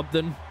or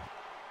something.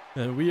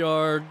 And we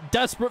are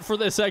desperate for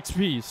this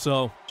XP,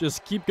 so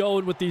just keep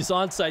going with these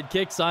onside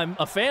kicks. I'm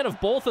a fan of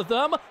both of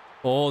them.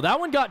 Oh, that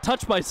one got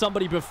touched by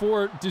somebody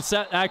before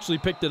Doucette actually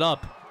picked it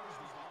up.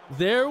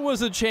 There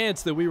was a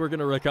chance that we were going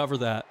to recover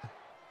that.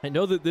 I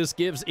know that this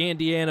gives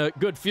Indiana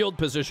good field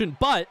position,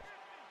 but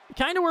it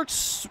kind of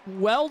works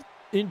well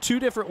in two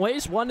different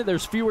ways. One,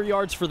 there's fewer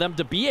yards for them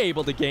to be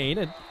able to gain.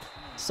 And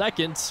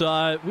second,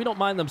 we don't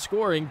mind them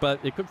scoring, but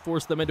it could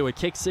force them into a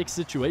kick-six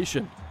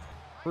situation.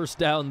 First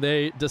down,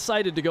 they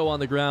decided to go on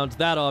the ground.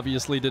 That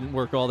obviously didn't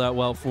work all that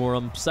well for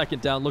them.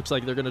 Second down, looks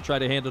like they're going to try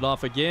to hand it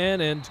off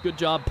again, and good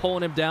job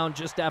pulling him down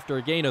just after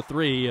a gain of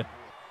 3.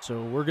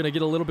 So we're going to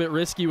get a little bit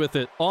risky with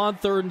it. On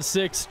 3rd and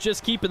 6,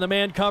 just keeping the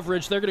man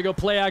coverage. They're going to go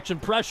play action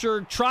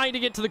pressure, trying to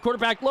get to the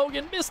quarterback.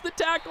 Logan missed the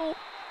tackle.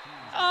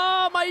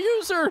 Ah, my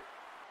user.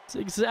 It's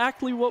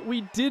exactly what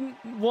we didn't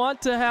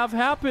want to have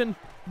happen,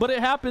 but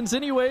it happens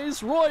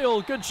anyways.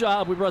 Royal, good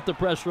job. We brought the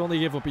pressure, only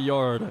gave up a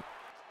yard.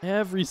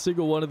 Every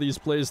single one of these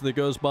plays that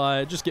goes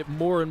by, I just get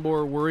more and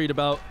more worried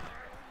about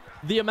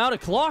the amount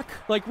of clock.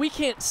 Like, we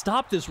can't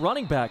stop this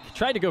running back.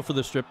 Tried to go for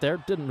the strip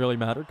there. Didn't really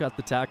matter. Got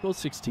the tackle,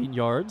 16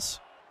 yards.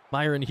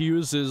 Myron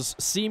Hughes is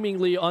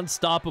seemingly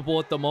unstoppable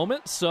at the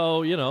moment,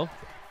 so, you know,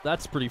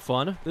 that's pretty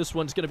fun. This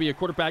one's going to be a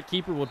quarterback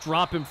keeper. We'll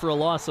drop him for a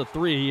loss of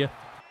 3.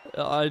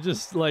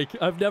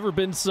 I've never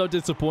been so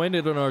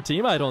disappointed in our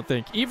team, I don't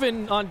think.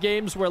 Even on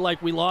games where,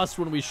 like, we lost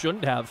when we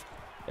shouldn't have.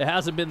 It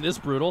hasn't been this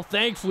brutal.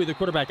 Thankfully, the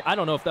quarterback, I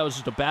don't know if that was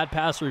just a bad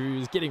pass or he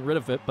was getting rid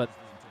of it, but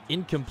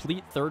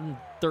incomplete, 3rd and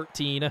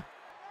 13.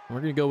 We're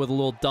going to go with a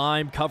little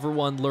dime, cover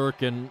one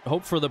lurk, and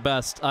hope for the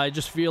best. I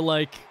just feel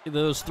like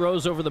those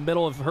throws over the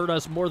middle have hurt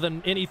us more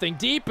than anything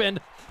deep, and,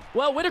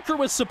 well, Whitaker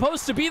was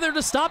supposed to be there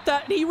to stop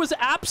that, and he was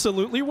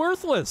absolutely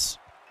worthless.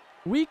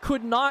 We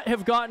could not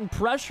have gotten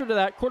pressure to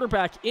that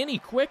quarterback any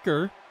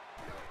quicker,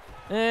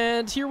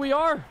 and here we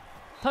are.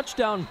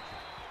 Touchdown.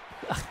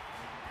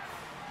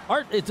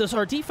 Does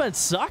our defense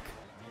suck?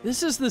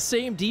 This is the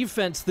same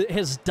defense that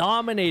has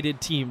dominated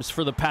teams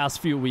for the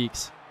past few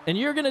weeks. And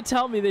you're going to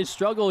tell me they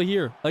struggle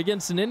here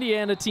against an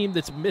Indiana team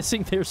that's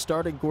missing their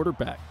starting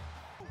quarterback.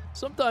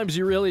 Sometimes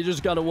you really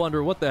just got to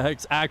wonder what the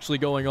heck's actually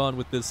going on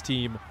with this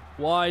team.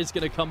 Y is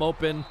going to come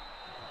open.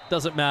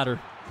 Doesn't matter.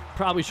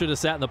 Probably should have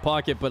sat in the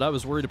pocket, but I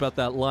was worried about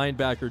that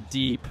linebacker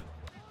deep.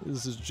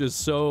 This is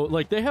just so...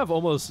 Like, they have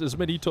almost as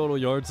many total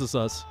yards as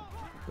us.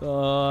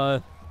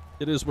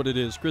 It is what it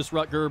is. Chris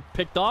Rutger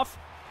picked off.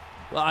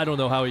 Well, I don't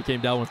know how he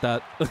came down with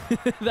that.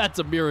 That's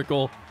a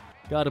miracle.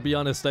 Gotta be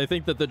honest, I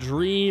think that the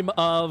dream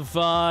of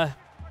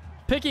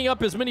picking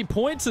up as many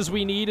points as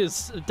we need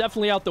is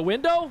definitely out the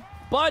window.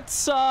 But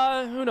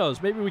who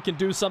knows? Maybe we can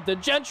do something.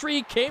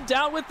 Gentry came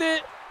down with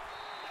it.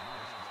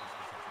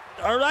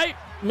 All right,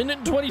 minute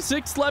and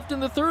 26 left in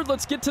the third.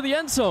 Let's get to the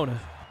end zone.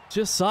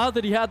 Just saw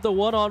that he had the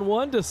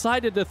one-on-one,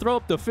 decided to throw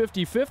up the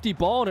 50-50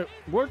 ball, and it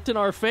worked in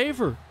our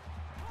favor.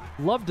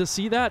 Love to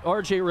see that.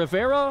 RJ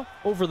Rivera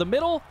over the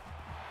middle.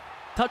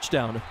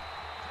 touchdown.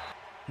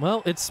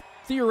 Well, it's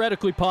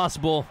theoretically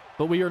possible,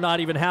 but we are not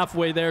even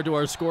halfway there to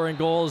our scoring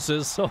goals.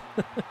 So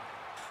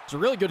it's a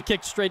really good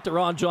kick straight to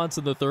Ron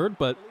Johnson III,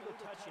 but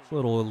a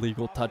little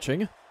illegal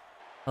touching.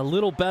 A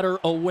little better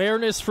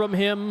awareness from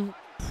him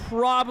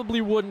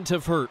probably wouldn't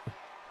have hurt.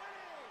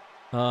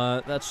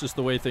 That's just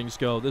the way things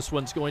go. This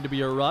one's going to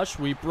be a rush.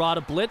 We brought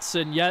a blitz,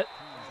 and yet,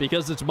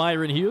 because it's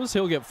Myron Hughes,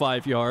 he'll get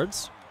 5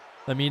 yards.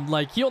 I mean,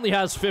 like, he only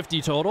has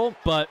 50 total,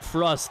 but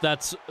for us,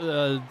 that's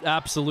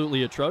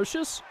absolutely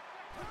atrocious.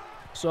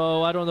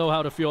 So I don't know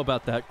how to feel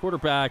about that.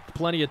 Quarterback,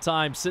 plenty of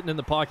time, sitting in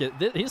the pocket.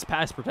 His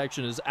pass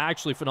protection is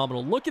actually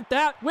phenomenal. Look at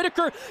that.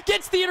 Whitaker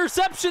gets the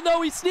interception,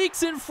 though. He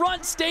sneaks in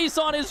front, stays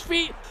on his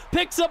feet,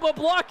 picks up a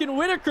block, and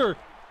Whitaker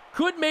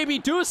could maybe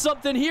do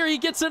something here. He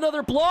gets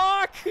another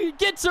block. He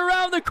gets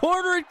around the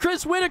corner, and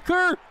Chris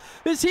Whitaker,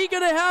 is he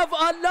going to have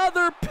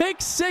another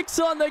pick six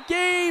on the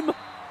game?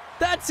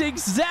 That's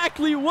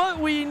exactly what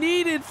we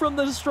needed from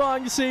the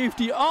strong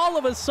safety. All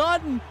of a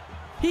sudden,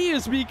 he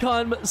has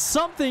become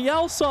something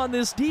else on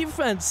this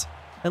defense.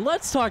 And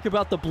let's talk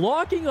about the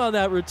blocking on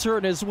that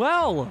return as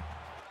well.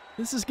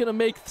 This is going to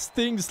make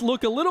things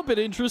look a little bit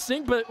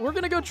interesting, but we're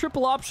going to go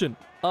triple option.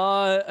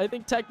 I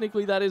think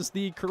technically that is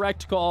the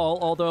correct call,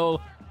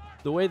 although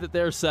the way that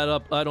they're set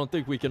up, I don't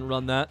think we can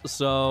run that.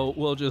 So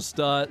we'll just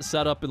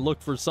set up and look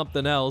for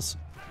something else.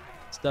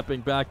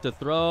 Stepping back to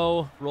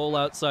throw, roll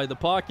outside the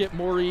pocket.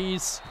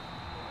 Maurice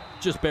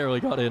just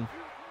barely got in.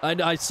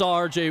 I saw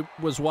RJ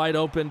was wide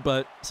open,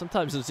 but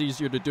sometimes it's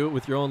easier to do it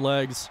with your own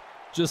legs.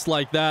 Just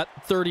like that,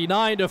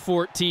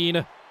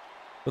 39-14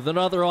 with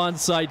another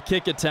onside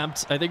kick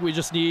attempt. I think we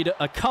just need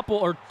a couple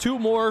or two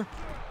more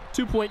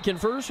two-point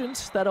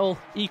conversions. That'll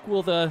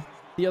equal the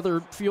other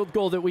field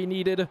goal that we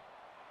needed.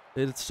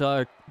 It's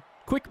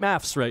quick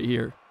maths right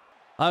here.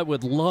 I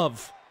would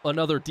love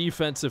another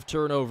defensive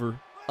turnover.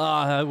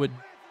 I would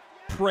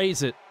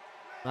praise it.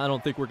 I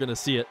don't think we're going to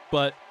see it,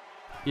 but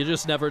you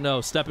just never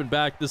know. Stepping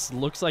back, this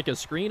looks like a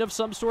screen of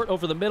some sort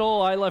over the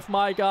middle. I left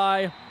my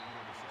guy.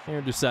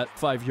 Aaron Doucette,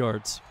 5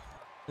 yards.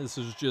 This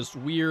is just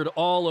weird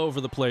all over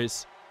the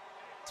place.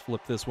 Let's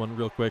flip this one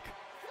real quick.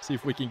 See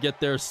if we can get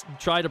there.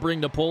 Try to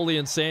bring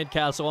Napoleon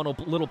Sandcastle on a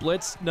little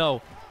blitz.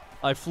 No,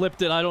 I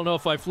flipped it. I don't know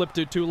if I flipped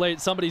it too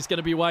late. Somebody's going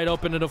to be wide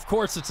open, and of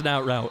course it's an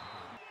out route.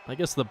 I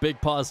guess the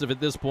big positive at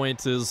this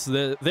point is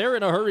that they're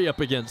in a hurry up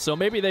again, so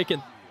maybe they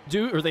can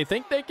do, or they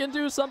think they can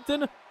do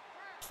something.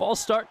 False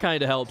start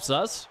kind of helps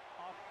us.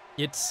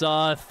 It's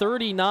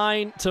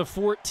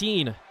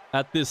 39-14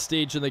 at this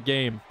stage in the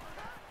game.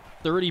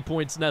 30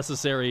 points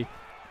necessary.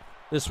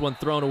 This one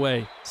thrown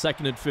away.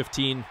 2nd and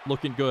 15,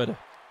 looking good.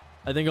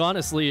 I think,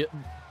 honestly,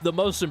 the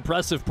most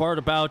impressive part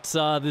about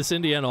this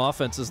Indiana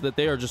offense is that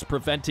they are just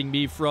preventing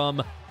me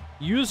from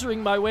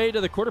using my way to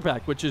the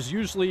quarterback, which is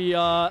usually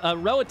a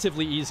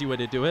relatively easy way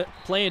to do it.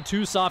 Playing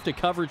too soft a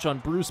coverage on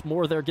Bruce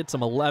Moore there gets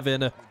him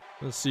 11.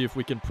 Let's see if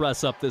we can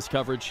press up this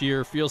coverage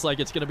here. Feels like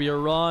it's going to be a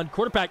run.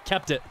 Quarterback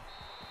kept it.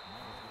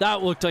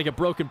 That looked like a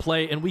broken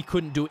play, and we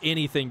couldn't do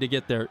anything to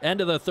get there. End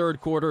of the third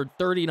quarter,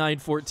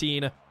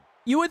 39-14.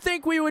 You would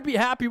think we would be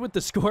happy with the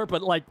score,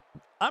 but, like,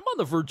 I'm on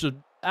the verge of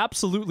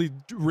absolutely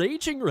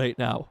raging right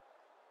now.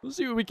 We'll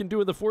see what we can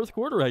do in the fourth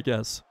quarter, I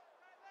guess.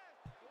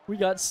 We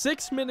got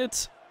 6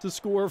 minutes to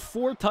score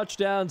 4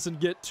 touchdowns and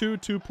get 2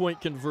 two-point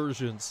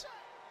conversions.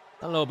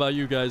 I don't know about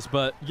you guys,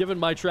 but given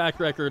my track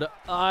record,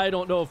 I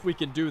don't know if we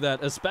can do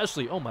that,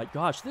 especially, oh my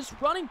gosh, this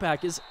running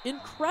back is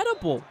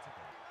incredible.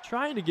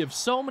 Trying to give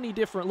so many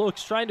different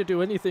looks, trying to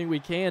do anything we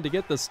can to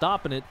get the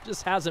stop, and it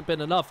just hasn't been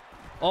enough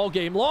all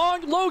game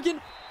long. Logan,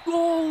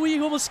 oh, we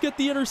almost get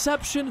the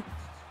interception.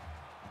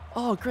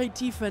 Oh, great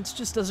defense,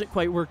 just doesn't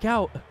quite work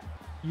out.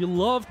 You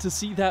love to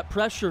see that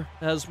pressure,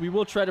 as we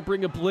will try to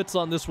bring a blitz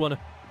on this one.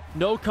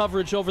 No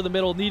coverage over the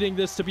middle, needing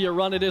this to be a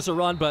run. It is a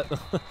run, but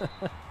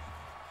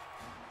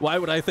why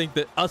would I think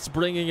that us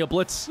bringing a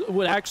blitz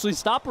would actually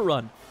stop a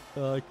run?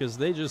 Because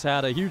they just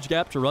had a huge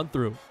gap to run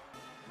through.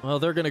 Well,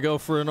 they're going to go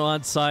for an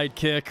onside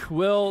kick.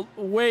 We'll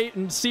wait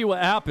and see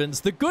what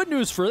happens. The good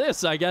news for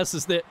this, I guess,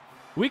 is that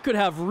we could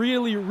have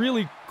really,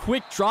 really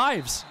quick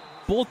drives.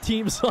 Both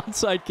teams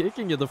onside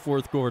kicking in the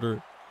fourth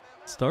quarter.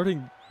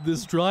 Starting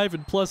this drive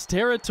in plus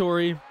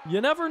territory,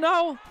 you never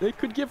know. They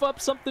could give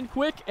up something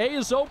quick. A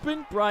is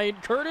open. Brian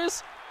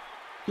Curtis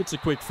gets a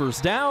quick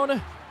first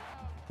down.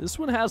 This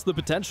one has the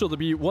potential to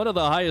be one of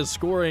the highest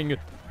scoring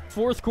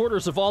fourth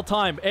quarters of all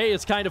time. A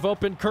is kind of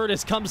open.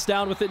 Curtis comes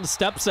down with it and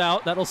steps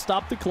out. That'll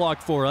stop the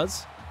clock for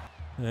us.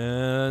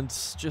 And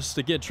just,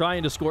 again,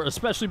 trying to score,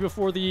 especially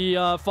before the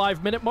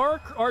 5-minute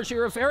mark.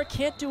 RJ Rivera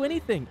can't do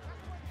anything.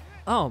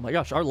 Oh my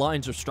gosh, our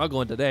lines are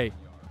struggling today.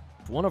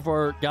 If one of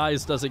our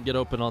guys doesn't get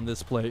open on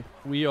this play,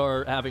 we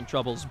are having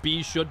troubles.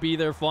 B should be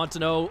there.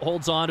 Fontenot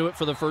holds on to it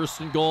for the 1st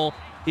and goal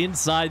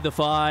inside the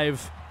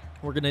 5.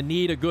 We're going to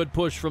need a good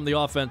push from the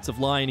offensive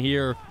line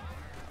here.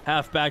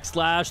 Halfback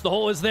slash. The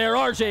hole is there.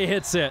 RJ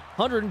hits it.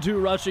 102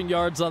 rushing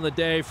yards on the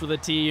day for the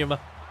team.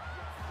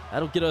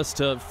 That'll get us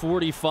to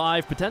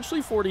 45,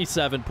 potentially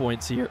 47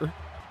 points here.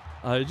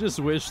 I just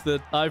wish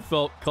that I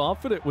felt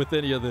confident with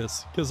any of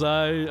this, because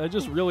I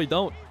just really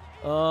don't.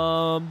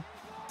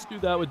 Let's do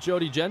that with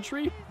Jody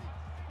Gentry.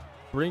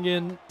 Bring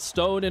in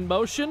Stone in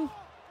motion.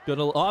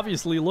 Gonna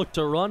obviously look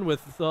to run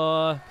with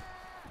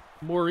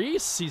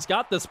Maurice. He's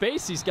got the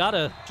space. He's got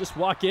to just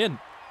walk in.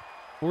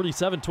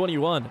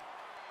 47-21.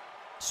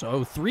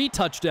 So 3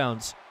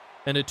 touchdowns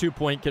and a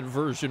 2-point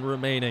conversion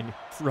remaining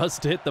for us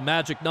to hit the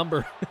magic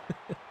number.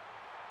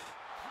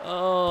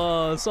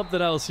 Oh,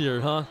 something else here,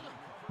 huh?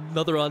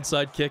 Another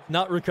onside kick,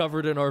 not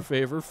recovered in our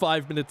favor.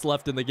 5 minutes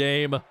left in the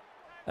game.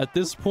 At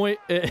this point,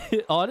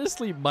 it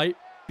honestly might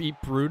be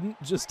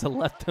prudent just to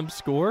let them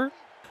score.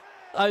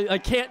 I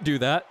can't do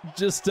that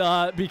just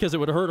because it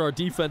would hurt our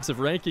defensive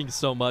rankings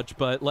so much,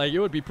 but like it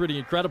would be pretty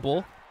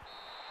incredible.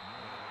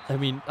 I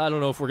mean, I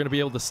don't know if we're going to be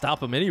able to stop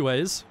them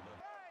anyways.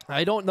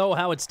 I don't know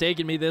how it's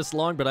taken me this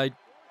long, but I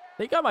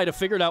think I might have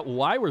figured out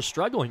why we're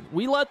struggling.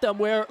 We let them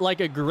wear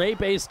like a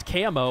gray-based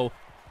camo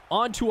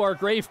onto our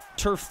gray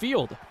turf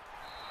field.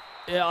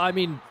 Yeah, I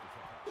mean,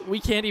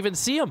 we can't even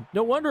see them.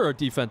 No wonder our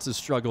defense is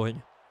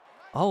struggling.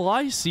 All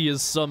I see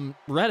is some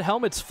red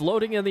helmets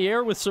floating in the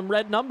air with some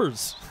red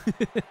numbers.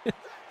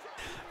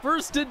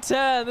 1st and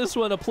 10. This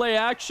one a play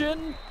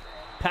action.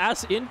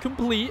 Pass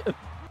incomplete.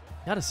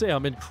 Gotta say,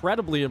 I'm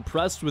incredibly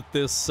impressed with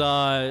this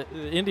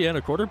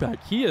Indiana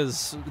quarterback. He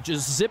is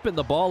just zipping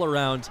the ball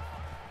around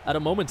at a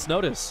moment's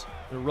notice.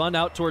 The run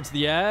out towards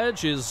the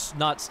edge is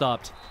not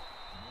stopped.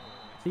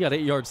 He got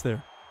 8 yards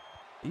there.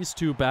 These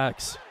 2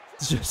 backs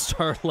just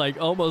are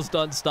like almost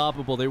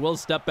unstoppable. They will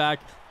step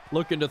back,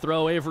 looking to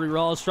throw. Avery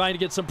Rawls trying to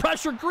get some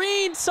pressure.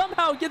 Green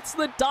somehow gets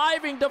the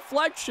diving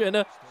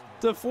deflection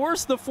to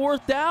force the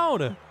 4th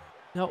down.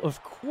 Now,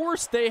 of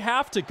course, they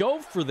have to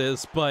go for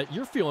this, but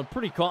you're feeling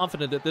pretty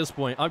confident at this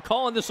point. I'm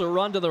calling this a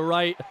run to the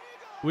right.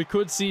 We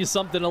could see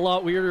something a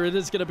lot weirder. It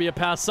is going to be a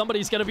pass.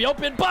 Somebody's going to be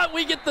open, but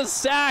we get the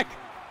sack.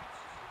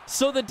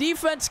 So the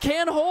defense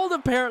can hold,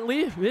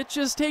 apparently. It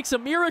just takes a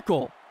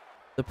miracle.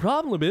 The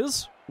problem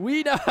is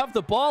we now have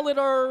the ball in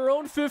our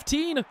own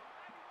 15,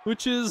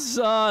 which is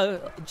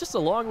just a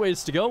long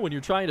ways to go when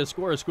you're trying to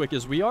score as quick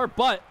as we are,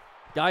 but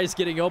guys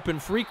getting open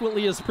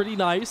frequently is pretty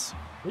nice.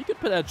 We could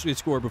potentially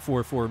score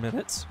before 4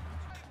 minutes.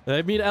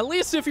 I mean, at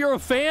least if you're a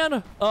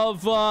fan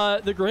of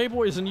the Gray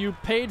Boys and you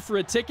paid for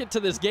a ticket to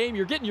this game,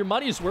 you're getting your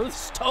money's worth.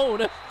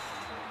 Stone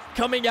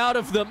coming out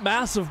of the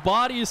massive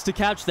bodies to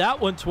catch that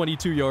one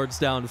 22 yards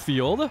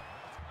downfield.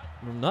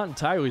 I'm not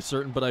entirely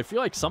certain, but I feel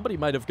like somebody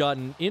might have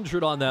gotten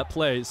injured on that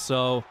play,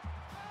 so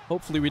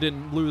hopefully we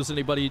didn't lose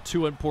anybody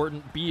too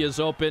important. B is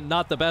open,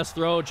 not the best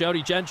throw.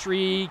 Jody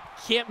Gentry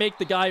can't make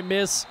the guy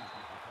miss,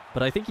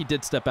 but I think he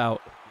did step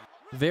out.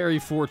 Very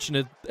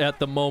fortunate at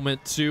the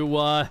moment to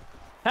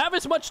have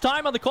as much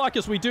time on the clock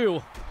as we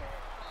do.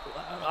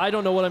 I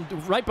don't know what I'm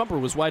doing. Right bumper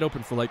was wide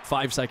open for like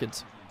 5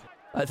 seconds.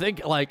 I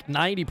think like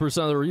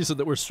 90% of the reason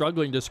that we're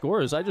struggling to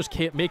score is I just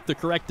can't make the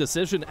correct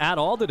decision at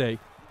all today.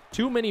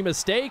 Too many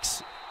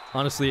mistakes.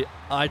 Honestly,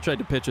 I tried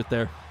to pitch it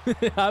there.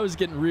 I was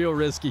getting real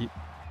risky.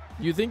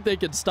 You think they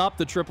could stop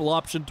the triple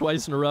option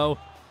twice in a row?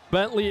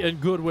 Bentley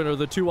and Goodwin are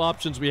the 2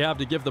 options we have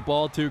to give the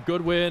ball to.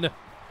 Goodwin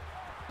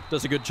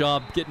does a good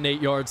job getting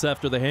 8 yards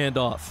after the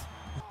handoff.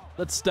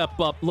 Let's step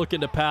up,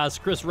 looking to pass.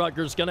 Chris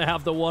Rutger's going to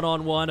have the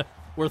one-on-one.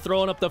 We're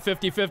throwing up the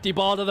 50-50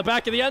 ball to the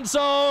back of the end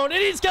zone,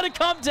 and he's going to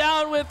come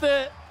down with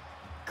it.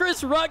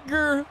 Chris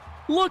Rutger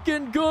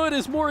looking good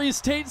as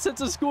Maurice Tate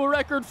sets a school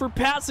record for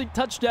passing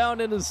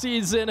touchdown in a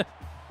season.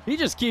 He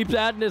just keeps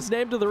adding his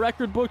name to the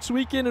record books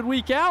week in and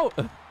week out.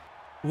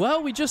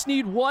 Well, we just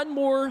need one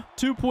more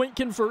 2-point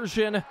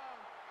conversion,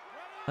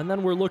 and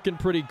then we're looking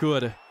pretty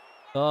good.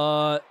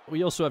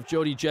 We also have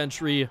Jody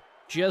Gentry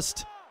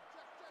just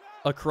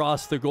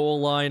across the goal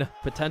line,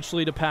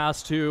 potentially to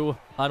pass to.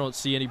 I don't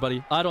see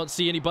anybody.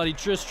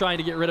 Just trying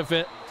to get rid of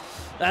it.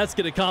 That's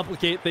going to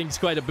complicate things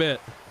quite a bit.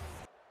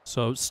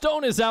 So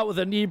Stone is out with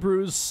a knee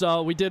bruise.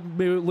 We did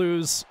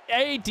lose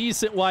a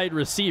decent wide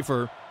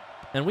receiver,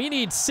 and we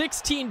need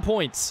 16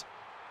 points,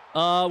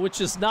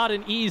 which is not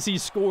an easy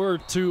score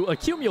to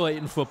accumulate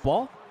in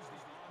football.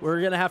 We're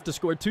going to have to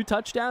score 2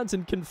 touchdowns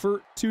and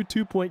convert 2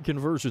 2-point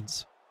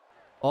conversions.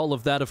 All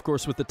of that, of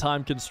course, with the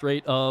time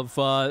constraint of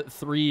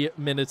 3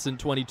 minutes and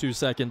 22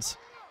 seconds.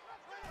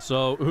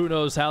 So who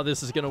knows how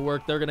this is going to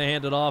work. They're going to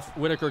hand it off.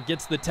 Whitaker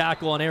gets the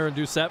tackle on Aaron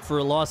Doucette for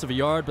a loss of a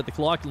yard, but the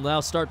clock will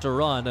now start to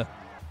run.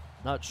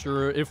 Not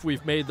sure if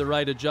we've made the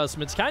right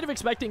adjustments. Kind of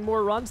expecting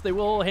more runs. They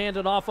will hand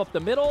it off up the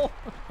middle.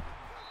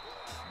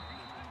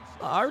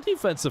 Our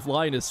defensive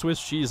line is Swiss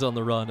cheese on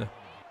the run.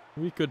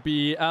 We could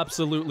be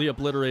absolutely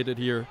obliterated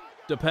here,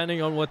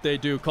 depending on what they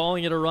do.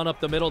 Calling it a run up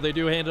the middle, they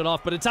do hand it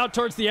off, but it's out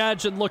towards the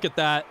edge, and look at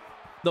that.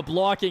 The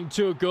blocking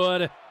too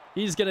good.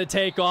 He's going to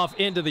take off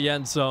into the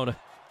end zone.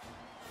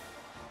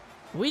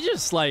 We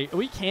just,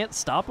 we can't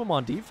stop them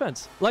on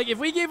defense. Like, if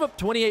we gave up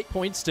 28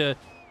 points to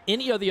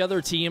any of the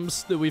other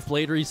teams that we've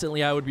played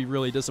recently, I would be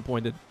really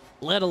disappointed,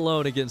 let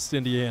alone against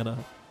Indiana.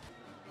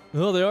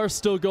 Well, they are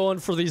still going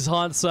for these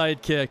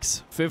onside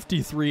kicks.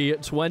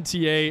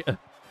 53-28.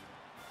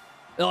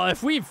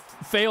 If we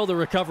fail to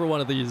recover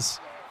one of these,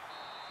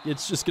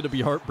 it's just going to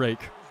be heartbreak.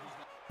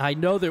 I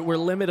know that we're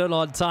limited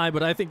on time,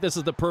 but I think this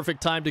is the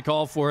perfect time to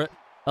call for it.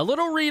 A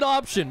little read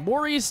option.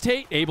 Maurice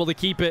Tate able to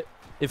keep it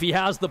if he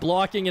has the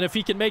blocking, and if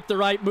he can make the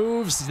right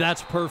moves,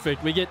 that's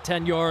perfect. We get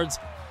 10 yards,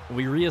 and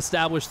we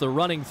reestablish the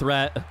running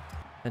threat.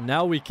 And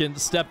now we can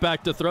step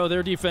back to throw.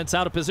 Their defense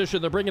out of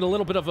position. They're bringing a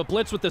little bit of a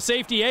blitz with the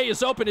safety. A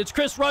is open. It's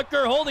Chris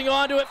Rucker holding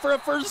on to it for a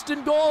 1st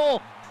and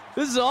goal.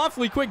 This is an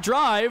awfully quick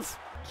drive.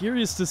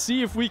 Curious to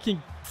see if we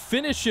can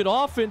finish it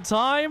off in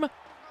time.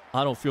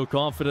 I don't feel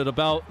confident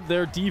about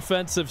their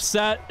defensive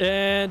set.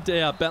 And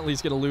yeah,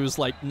 Bentley's going to lose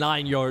like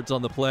 9 yards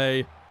on the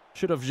play.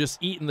 Should have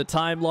just eaten the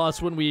time loss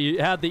when we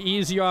had the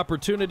easier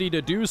opportunity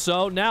to do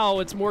so. Now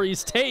it's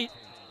Maurice Tate.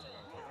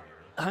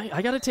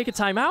 I got to take a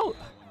timeout.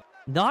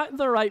 Not in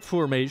the right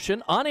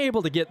formation,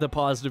 unable to get the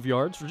positive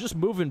yards. We're just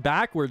moving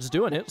backwards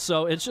doing it,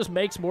 so it just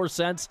makes more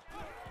sense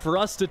for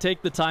us to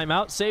take the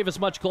timeout, save as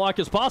much clock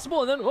as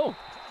possible, and then, oh,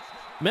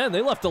 man,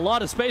 they left a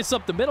lot of space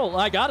up the middle.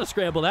 I got to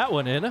scramble that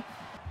one in.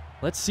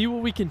 Let's see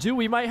what we can do.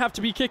 We might have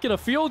to be kicking a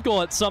field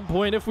goal at some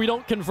point if we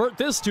don't convert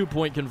this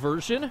 2-point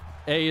conversion.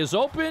 A is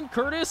open.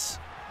 Curtis.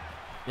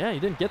 Yeah, he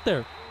didn't get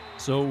there.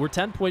 So we're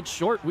 10 points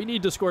short. We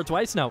need to score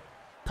twice now.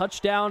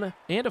 Touchdown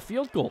and a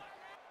field goal.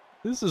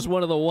 This is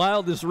one of the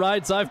wildest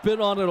rides I've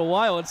been on in a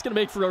while. It's going to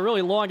make for a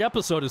really long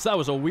episode, as that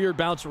was a weird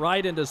bounce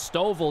right into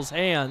Stovall's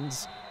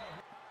hands.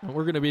 And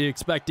we're going to be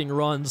expecting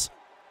runs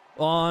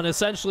on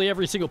essentially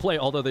every single play,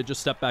 although they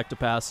just stepped back to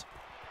pass.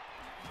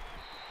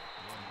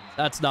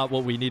 That's not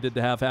what we needed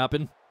to have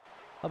happen.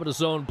 How about a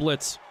zone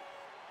blitz?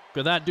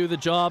 Could that do the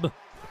job?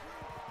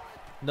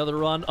 Another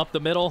run up the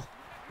middle.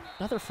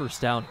 Another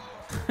 1st down.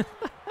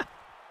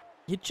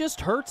 It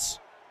just hurts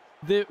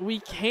that we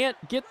can't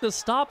get the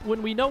stop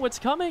when we know it's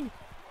coming.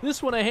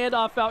 This one, a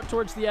handoff out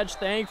towards the edge,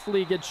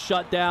 thankfully gets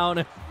shut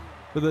down.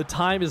 But the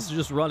time is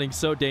just running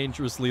so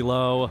dangerously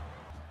low.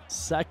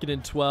 2nd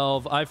and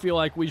 12. I feel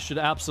like we should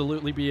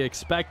absolutely be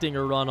expecting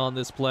a run on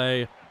this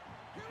play,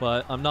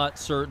 but I'm not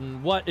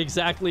certain what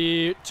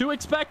exactly to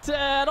expect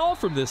at all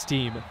from this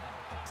team.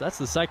 So that's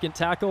the 2nd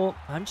tackle.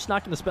 I'm just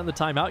not going to spend the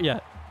timeout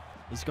yet.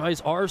 These guys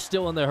are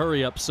still in the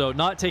hurry up, so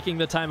not taking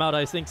the timeout,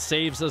 I think,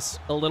 saves us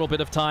a little bit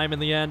of time in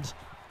the end.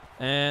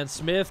 And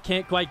Smith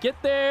can't quite get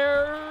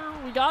there.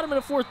 We got him in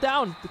a 4th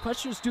down. The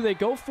question is, do they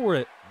go for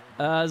it?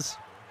 As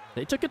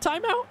they took a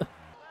timeout.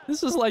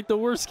 This is like the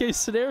worst case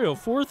scenario.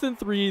 4th and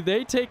 3,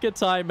 they take a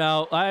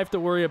timeout. I have to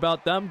worry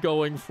about them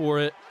going for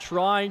it.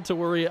 Trying to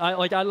worry.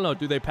 I don't know.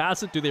 Do they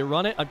pass it? Do they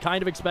run it? I'm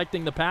kind of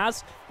expecting the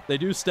pass. They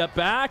do step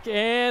back,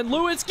 and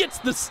Lewis gets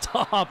the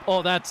stop.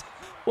 Oh, that's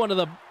one of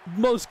the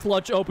most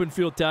clutch open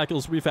field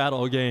tackles we've had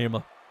all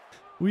game.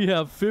 We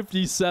have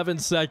 57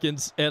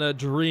 seconds and a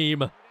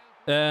dream.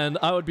 And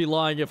I would be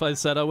lying if I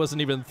said I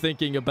wasn't even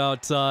thinking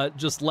about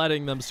just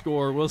letting them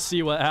score. We'll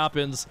see what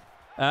happens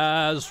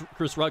as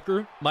Chris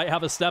Rucker might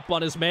have a step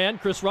on his man.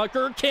 Chris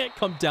Rucker can't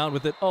come down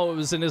with it. Oh, it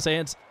was in his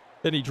hands,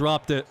 and he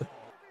dropped it.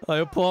 I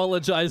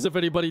apologize if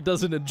anybody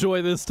doesn't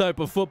enjoy this type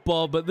of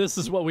football, but this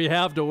is what we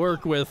have to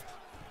work with.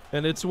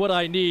 And it's what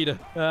I need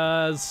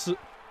as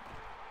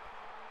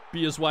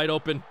B is wide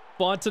open.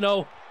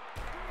 Fontenot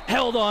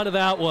held on to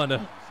that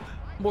one.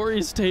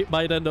 Maurice Tate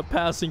might end up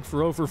passing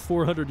for over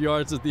 400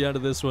 yards at the end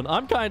of this one.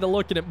 I'm kind of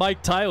looking at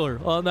Mike Tyler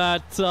on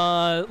that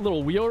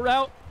little wheel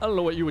route. I don't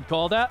know what you would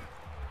call that,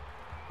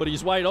 but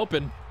he's wide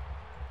open.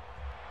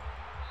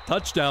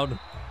 Touchdown.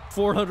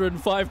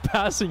 405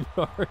 passing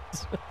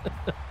yards.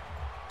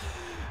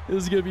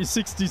 This is going to be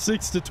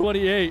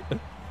 66-28.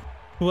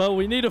 Well,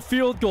 we need a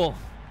field goal.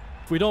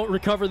 If we don't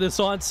recover this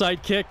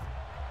onside kick,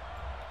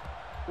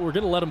 we're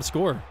going to let them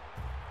score.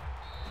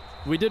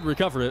 We did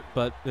recover it,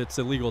 but it's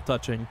illegal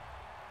touching.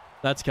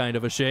 That's kind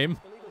of a shame.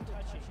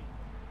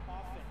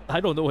 I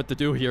don't know what to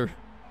do here.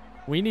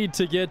 We need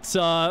to get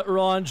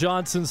Ron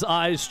Johnson's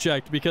eyes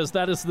checked, because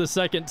that is the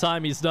 2nd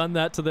time he's done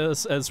that to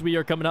this as we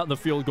are coming out in the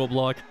field goal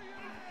block.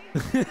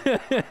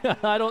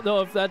 I don't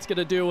know if that's going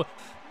to do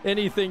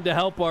anything to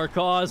help our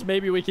cause.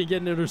 Maybe we can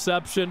get an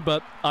interception,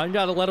 but I'm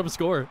got to let him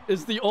score.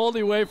 It's the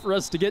only way for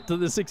us to get to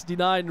the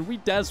 69, and we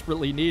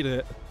desperately need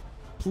it.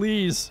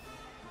 Please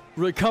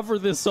recover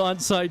this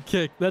onside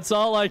kick. That's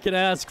all I can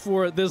ask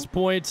for at this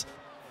point.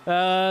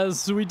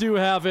 As we do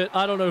have it.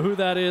 I don't know who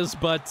that is,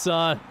 but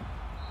I'm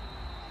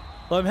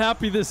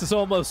happy this is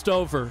almost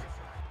over.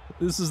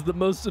 This is the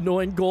most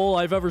annoying goal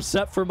I've ever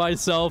set for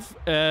myself,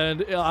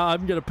 and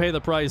I'm going to pay the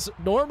price.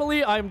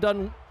 Normally, I'm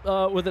done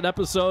with an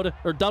episode,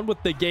 or done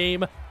with the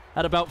game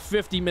at about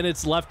 50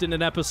 minutes left in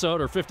an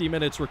episode, or 50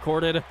 minutes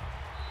recorded.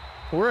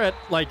 We're at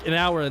like an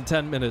hour and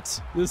 10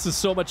 minutes. This is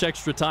so much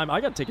extra time. I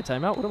got to take a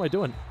timeout. What am I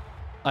doing?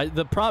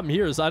 The problem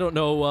here is I don't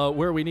know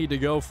where we need to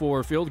go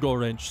for field goal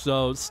range.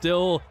 So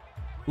still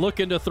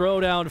looking to throw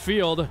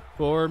downfield,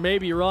 or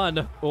maybe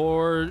run,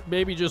 or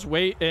maybe just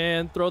wait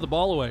and throw the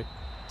ball away.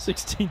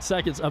 16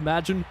 seconds.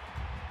 Imagine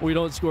we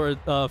don't score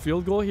a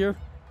field goal here.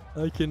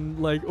 I can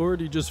like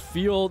already just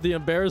feel the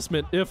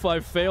embarrassment if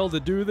I fail to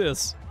do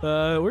this.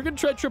 We're going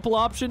to try triple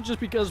option just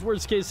because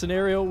worst case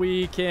scenario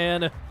we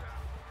can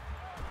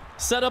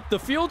set up the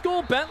field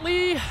goal.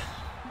 Bentley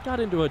got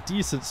into a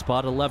decent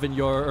spot.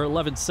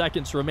 11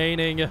 seconds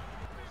remaining.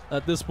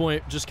 At this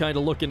point, just kind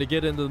of looking to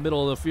get into the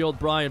middle of the field.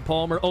 Brian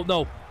Palmer. Oh,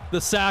 no. The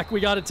sack. We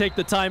got to take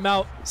the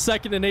timeout.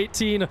 2nd and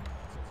 18.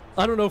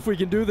 I don't know if we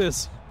can do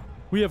this.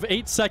 We have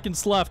 8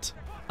 seconds left.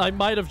 I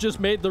might have just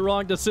made the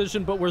wrong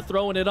decision, but we're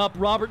throwing it up.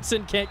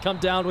 Robertson can't come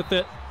down with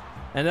it.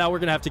 And now we're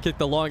going to have to kick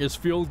the longest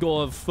field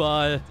goal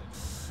of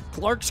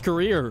Clark's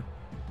career.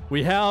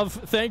 We have,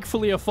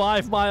 thankfully, a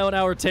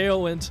 5-mile-an-hour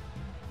tailwind,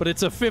 but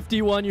it's a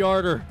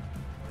 51-yarder.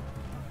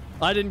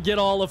 I didn't get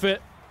all of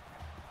it.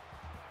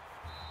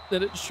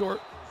 Then it's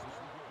short.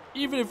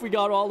 Even if we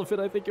got all of it,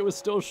 I think it was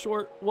still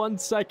short. 1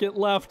 second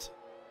left.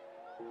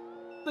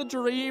 The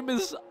dream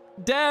is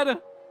dead.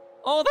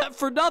 All that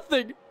for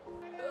nothing.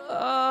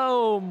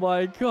 Oh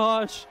my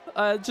gosh.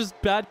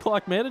 Just bad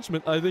clock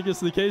management, I think is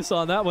the case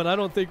on that one. I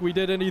don't think we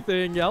did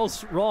anything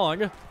else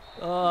wrong.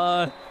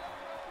 How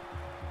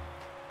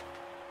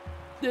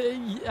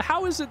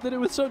is it that it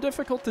was so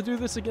difficult to do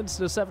this against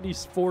a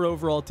 74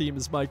 overall team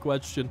is my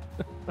question.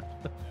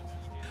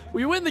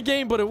 We win the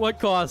game, but at what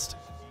cost?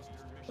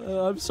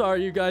 I'm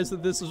sorry, you guys,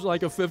 that this is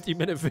like a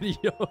 50-minute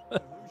video.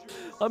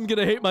 I'm going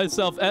to hate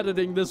myself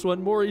editing this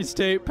one. Maurice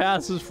Tate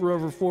passes for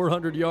over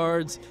 400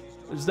 yards.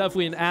 There's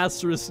definitely an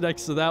asterisk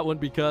next to that one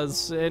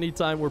because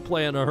anytime we're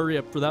playing a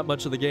hurry-up for that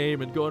much of the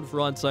game and going for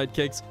onside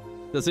kicks,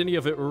 does any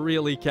of it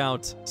really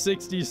count?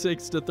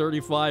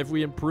 66-35,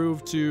 we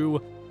improved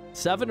to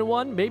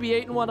 7-1, maybe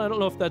 8-1. I don't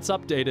know if that's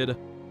updated.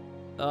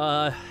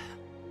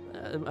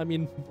 I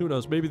mean, who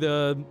knows? Maybe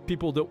the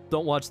people that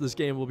don't watch this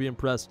game will be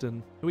impressed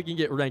and we can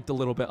get ranked a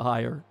little bit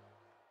higher.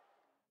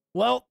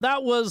 Well,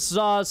 that was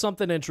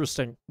something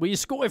interesting.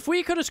 If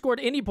we could have scored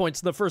any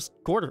points in the first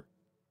quarter,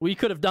 we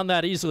could have done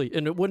that easily,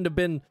 and it wouldn't have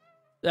been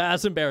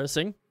as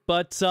embarrassing.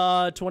 But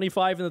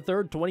 25 in the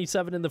third,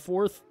 27 in the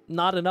fourth,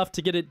 not enough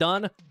to get it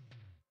done.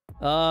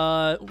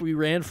 We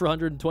ran for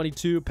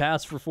 122,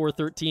 passed for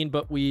 413,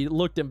 but we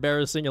looked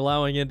embarrassing,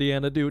 allowing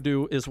Indiana to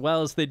do as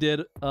well as they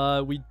did.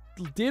 We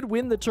did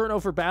win the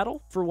turnover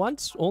battle for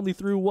once, only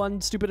threw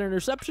one stupid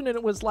interception, and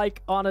it was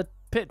like on a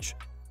pitch.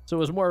 So it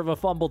was more of a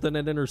fumble than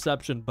an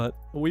interception, but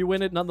we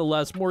win it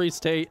nonetheless. Maurice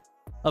Tate,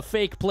 a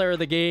fake player of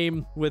the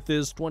game with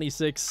his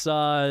 26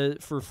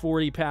 for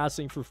 40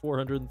 passing for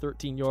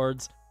 413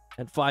 yards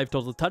and 5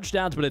 total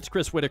touchdowns, but it's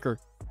Chris Whitaker.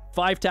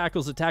 5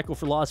 tackles, a tackle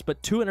for loss,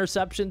 but 2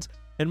 interceptions,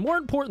 and more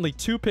importantly,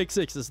 2 pick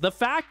sixes. The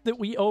fact that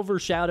we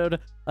overshadowed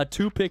a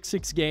 2 pick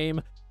six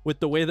game with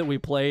the way that we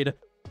played,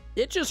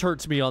 it just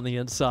hurts me on the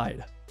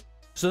inside.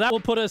 So that will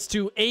put us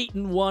to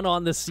 8-1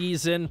 on the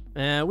season,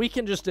 and we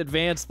can just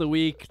advance the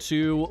week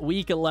to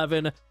week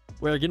 11,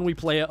 where again we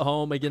play at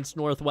home against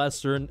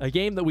Northwestern, a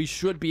game that we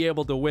should be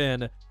able to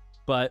win.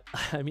 But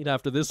I mean,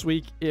 after this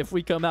week, if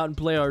we come out and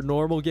play our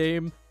normal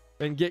game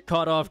and get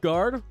caught off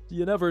guard,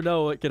 you never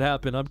know what could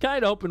happen. I'm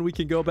kind of hoping we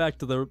can go back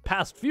to the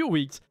past few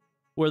weeks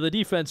where the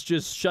defense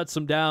just shuts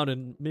them down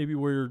and maybe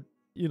we're,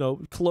 you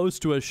know, close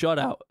to a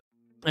shutout.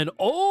 And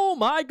oh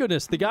my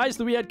goodness, the guys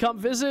that we had come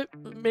visit,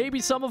 maybe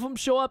some of them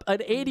show up.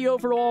 An 80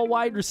 overall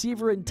wide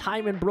receiver in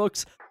Tyman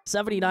Brooks,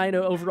 79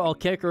 overall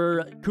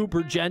kicker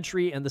Cooper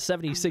Gentry, and the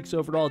 76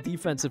 overall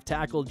defensive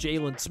tackle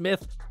Jalen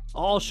Smith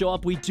all show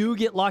up. We do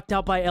get locked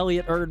out by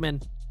Elliot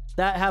Erdman.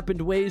 That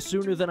happened way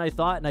sooner than I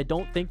thought, and I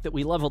don't think that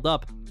we leveled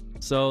up.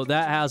 So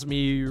that has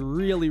me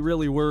really,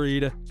 really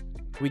worried.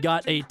 We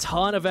got a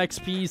ton of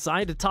XP,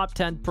 signed a top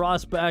 10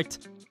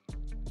 prospect,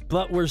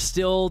 but we're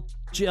still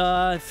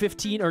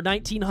 15 or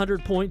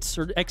 1900 points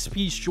or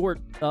XP short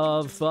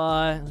of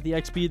the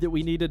XP that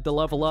we needed to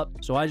level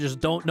up. So I just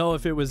don't know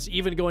if it was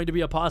even going to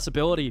be a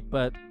possibility,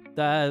 but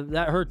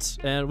that hurts.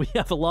 And we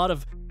have a lot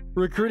of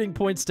recruiting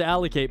points to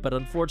allocate, but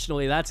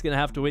unfortunately that's going to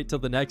have to wait till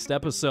the next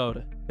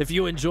episode. If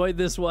you enjoyed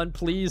this one,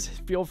 please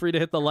feel free to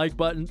hit the like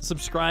button,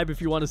 subscribe if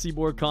you want to see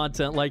more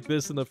content like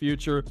this in the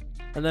future,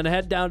 and then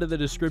head down to the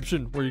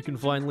description where you can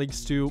find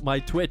links to my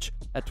Twitch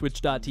at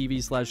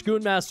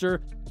twitch.tv/GoonMaster.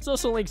 There's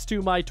also links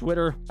to my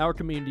Twitter, our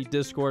community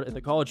Discord, and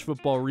the College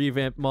Football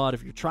Revamped mod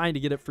if you're trying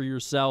to get it for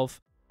yourself.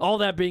 All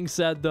that being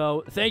said,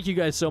 though, thank you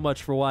guys so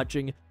much for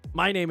watching.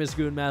 My name is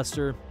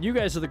GoonMaster. You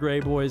guys are the Gray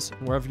Boys,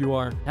 and wherever you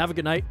are, have a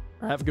good night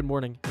or have a good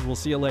morning, and we'll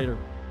see you later.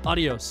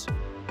 Adios.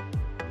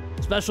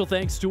 Special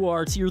thanks to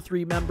our Tier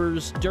 3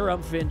 members,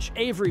 Durham Finch,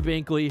 Avery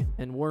Binkley,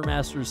 and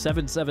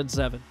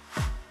Warmaster777.